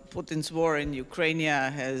or Putin's war in Ukraine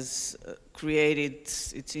has created,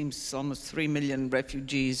 it seems, almost 3 million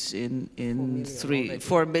refugees in 3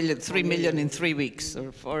 million in 3 weeks,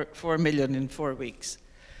 or 4 million in 4 weeks,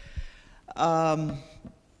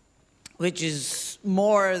 which is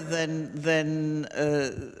more than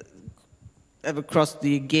ever crossed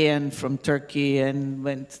the Aegean from Turkey and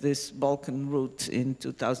went this Balkan route in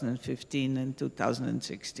 2015 and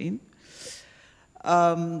 2016.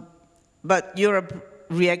 But Europe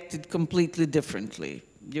reacted completely differently.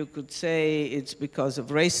 You could say it's because of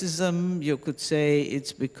racism. You could say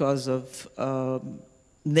it's because of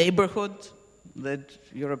neighborhood, that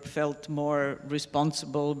Europe felt more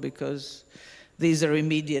responsible because these are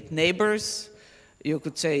immediate neighbors. You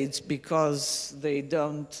could say it's because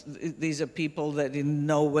these are people that in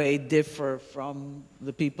no way differ from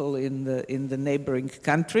the people in the neighboring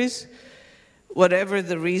countries. Whatever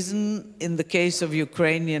the reason, in the case of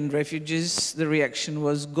Ukrainian refugees, the reaction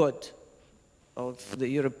was good of the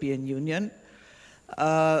European Union.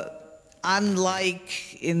 Unlike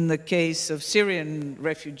in the case of Syrian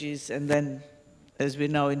refugees, and then, as we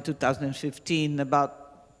know, in 2015, about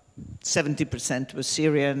 70% were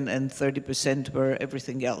Syrian and 30% were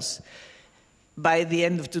everything else. By the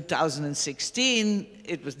end of 2016,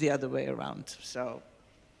 it was the other way around. So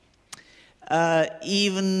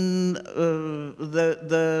even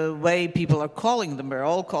the way people are calling them, we're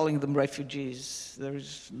all calling them refugees.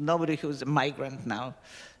 There's nobody who's a migrant now.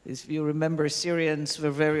 If you remember, Syrians were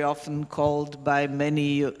very often called by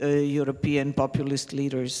many European populist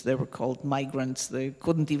leaders, they were called migrants. They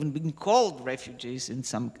couldn't even be called refugees in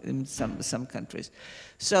some countries.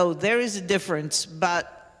 So there is a difference,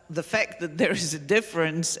 but the fact that there is a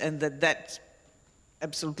difference and that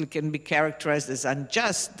absolutely can be characterized as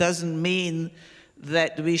unjust doesn't mean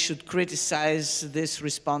that we should criticize this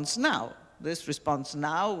response now. This response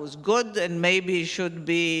now was good and maybe should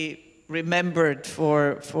be remembered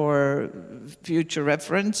for future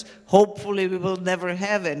reference. Hopefully we will never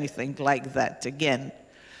have anything like that again.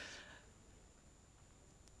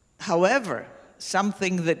 However,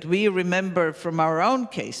 something that we remember from our own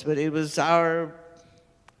case, but it was our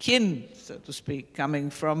kin, so to speak, coming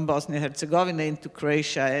from Bosnia-Herzegovina into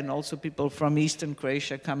Croatia, and also people from Eastern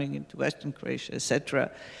Croatia coming into Western Croatia,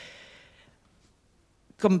 etc.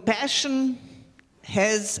 Compassion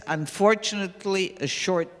has, unfortunately, a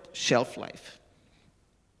short shelf life.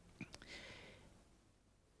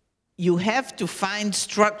 You have to find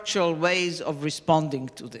structural ways of responding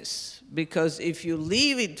to this, because if you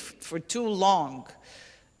leave it for too long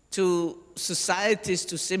to societies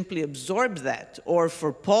to simply absorb that, or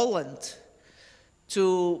for Poland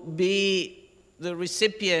to be the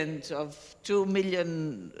recipient of 2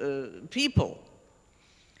 million people,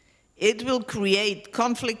 it will create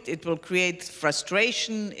conflict, it will create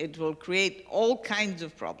frustration, it will create all kinds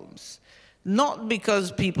of problems. Not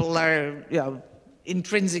because people are,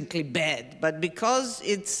 intrinsically bad, but because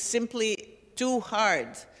it's simply too hard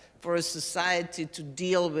for a society to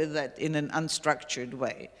deal with that in an unstructured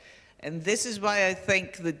way. And this is why I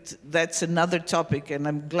think that that's another topic, and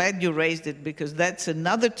I'm glad you raised it, because that's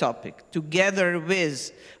another topic, together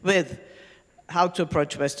with how to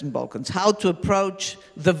approach Western Balkans, how to approach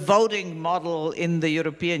the voting model in the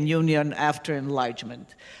European Union after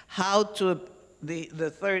enlargement,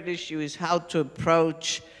 the third issue is how to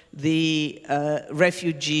approach the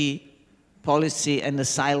refugee policy and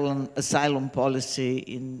asylum policy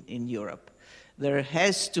in Europe. There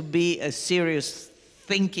has to be a serious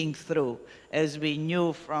thinking through, as we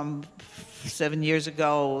knew from 7 years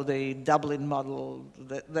ago, the Dublin model,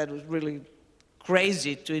 that was really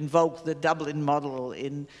crazy to invoke the Dublin model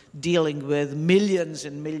in dealing with millions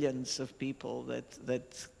and millions of people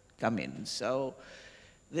that come in. So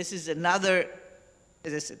this is another,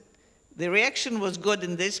 as I said, the reaction was good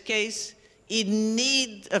in this case. It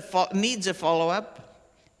needs a follow-up,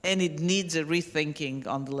 and it needs a rethinking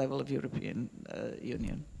on the level of European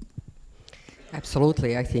Union.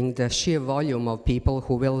 Absolutely. I think the sheer volume of people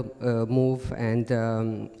who will move and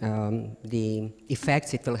the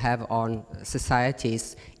effects it will have on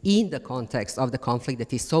societies in the context of the conflict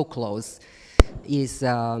that is so close is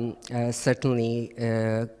certainly,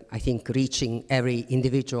 I think, reaching every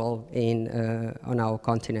individual on our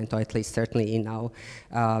continent, or at least certainly in our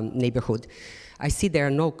neighborhood. I see there are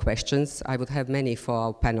no questions. I would have many for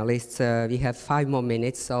our panelists. We have 5 more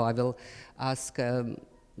minutes, so I will ask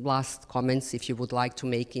last comments if you would like to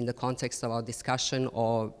make in the context of our discussion,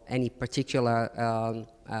 or any particular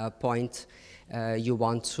point you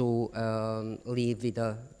want to leave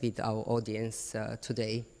with our audience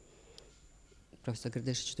today. Professor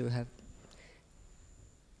Grdešić, do you have?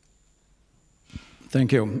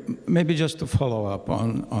 Thank you. Maybe just to follow up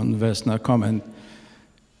on Vesna's comment,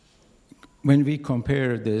 when we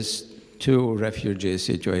compare this two refugee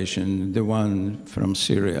situation, the one from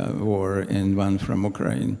Syria war and one from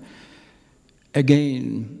Ukraine,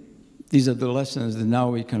 again, these are the lessons that now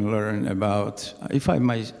we can learn about, if I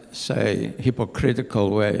might say, hypocritical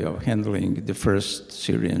way of handling the first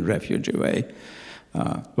Syrian refugee way.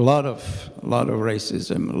 A lot of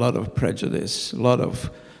racism, a lot of prejudice, a lot of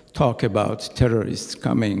talk about terrorists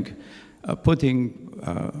coming, putting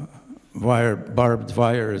barbed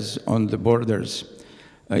wires on the borders,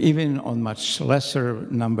 even on much lesser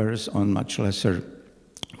numbers, on much lesser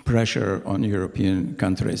pressure on European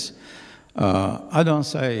countries. I don't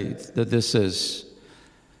say that this is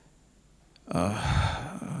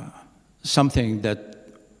something that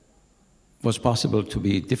was possible to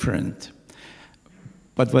be different.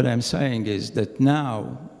 But what I'm saying is that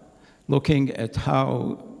now, looking at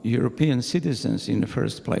how European citizens in the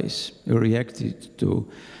first place reacted to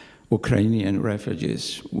Ukrainian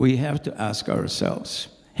refugees, we have to ask ourselves,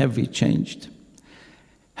 have we changed?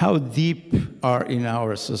 How deep are in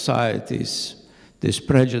our societies these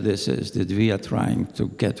prejudices that we are trying to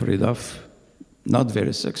get rid of? Not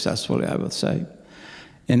very successfully, I would say.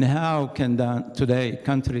 And how can today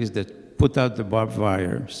countries that put out the barbed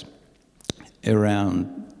wires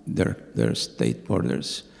around their state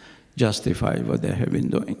borders justify what they have been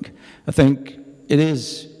doing? I think it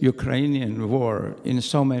is Ukrainian war in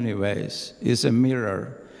so many ways is a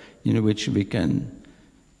mirror in which we can,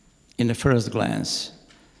 in the first glance,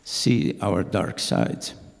 see our dark side.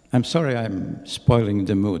 I'm sorry I'm spoiling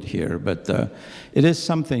the mood here, but it is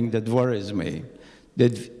something that worries me,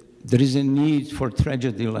 that there is a need for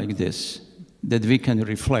tragedy like this, that we can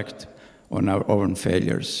reflect on our own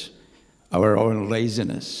failures, our own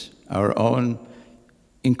laziness, our own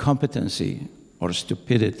incompetency or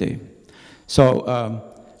stupidity. So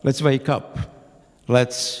let's wake up.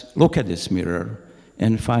 Let's look at this mirror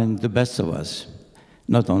and find the best of us,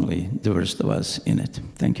 not only the worst of us in it.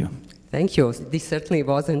 Thank you. Thank you. This certainly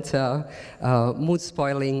wasn't a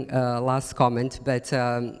mood-spoiling last comment, but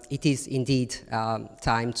it is indeed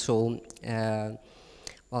time to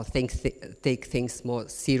well, take things more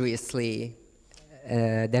seriously.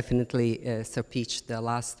 Definitely, Sir Peach, the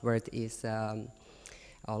last word is,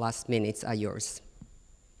 our last minutes are yours.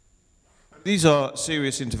 These are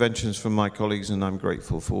serious interventions from my colleagues, and I'm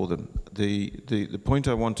grateful for them. The point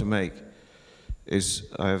I want to make is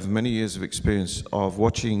I have many years of experience of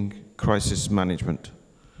watching crisis management.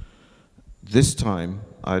 This time,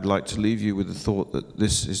 I'd like to leave you with the thought that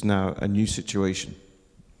this is now a new situation,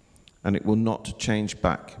 and it will not change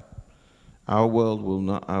back. Our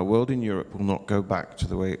world in Europe will not go back to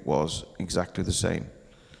the way it was, exactly the same.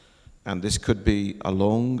 And this could be a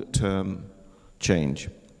long-term change.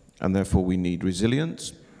 And therefore we need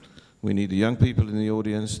resilience. We need the young people in the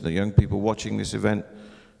audience, the young people watching this event,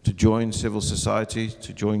 to join civil society,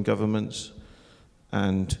 to join governments,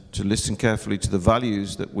 and to listen carefully to the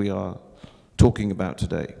values that we are talking about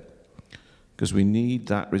today. Because we need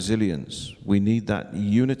that resilience. We need that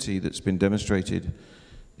unity that's been demonstrated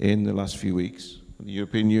in the last few weeks in the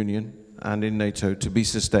European Union and in NATO to be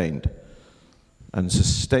sustained. And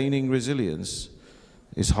sustaining resilience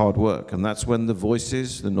is hard work, and that's when the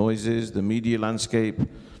voices, the noises, the media landscape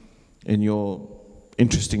in your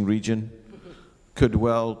interesting region could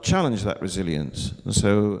well challenge that resilience. And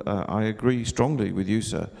so I agree strongly with you,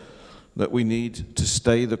 sir, that we need to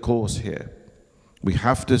stay the course here. We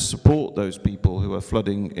have to support those people who are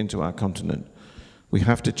flooding into our continent. We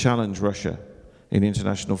have to challenge Russia in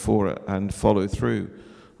international fora and follow through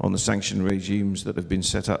on the sanction regimes that have been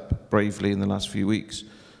set up bravely in the last few weeks.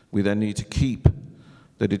 We then need to keep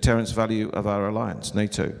the deterrence value of our alliance,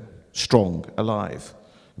 NATO, strong, alive.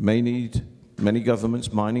 May need many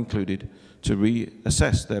governments, mine included, to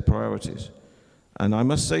reassess their priorities. And I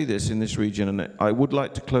must say this in this region, and I would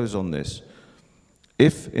like to close on this.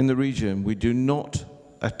 If in the region we do not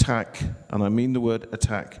attack, and I mean the word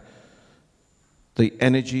attack, the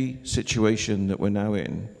energy situation that we're now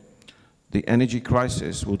in, the energy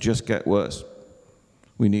crisis will just get worse.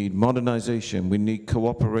 We need modernization, we need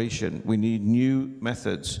cooperation, we need new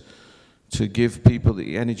methods to give people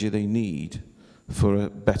the energy they need for a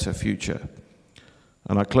better future.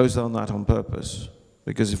 And I close on that on purpose,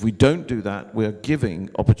 because if we don't do that, we are giving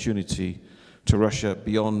opportunity to Russia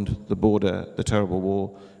beyond the border, the terrible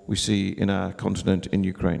war we see in our continent in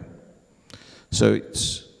Ukraine. So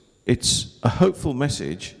it's a hopeful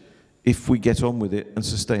message if we get on with it and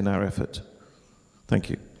sustain our effort. Thank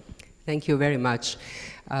you. Thank you very much.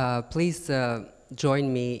 Please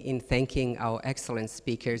join me in thanking our excellent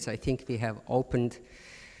speakers. I think we have opened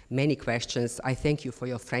many questions. I thank you for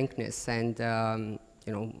your frankness and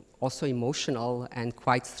you know, also emotional and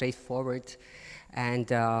quite straightforward and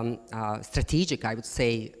strategic, I would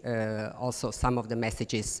say, also some of the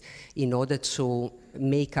messages in order to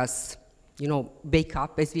make us, you know, wake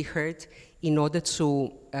up, as we heard, in order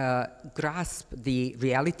to grasp the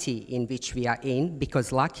reality in which we are in,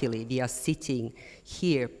 because luckily we are sitting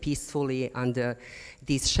here peacefully under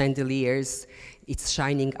these chandeliers. It's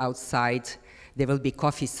shining outside. There will be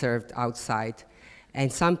coffee served outside.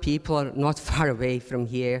 And some people not far away from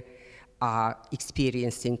here are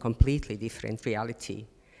experiencing completely different reality.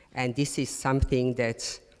 And this is something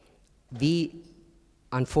that we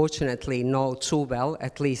unfortunately know too well,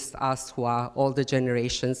 at least us who are older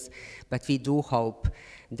generations, but we do hope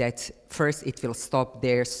that first it will stop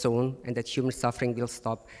there soon and that human suffering will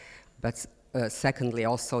stop, but secondly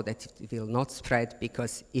also that it will not spread,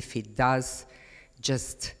 because if it does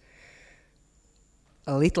just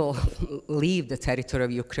a little leave the territory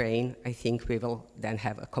of Ukraine, I think we will then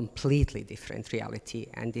have a completely different reality,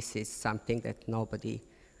 and this is something that nobody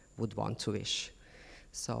would want to wish.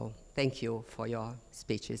 So thank you for your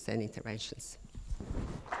speeches and interventions.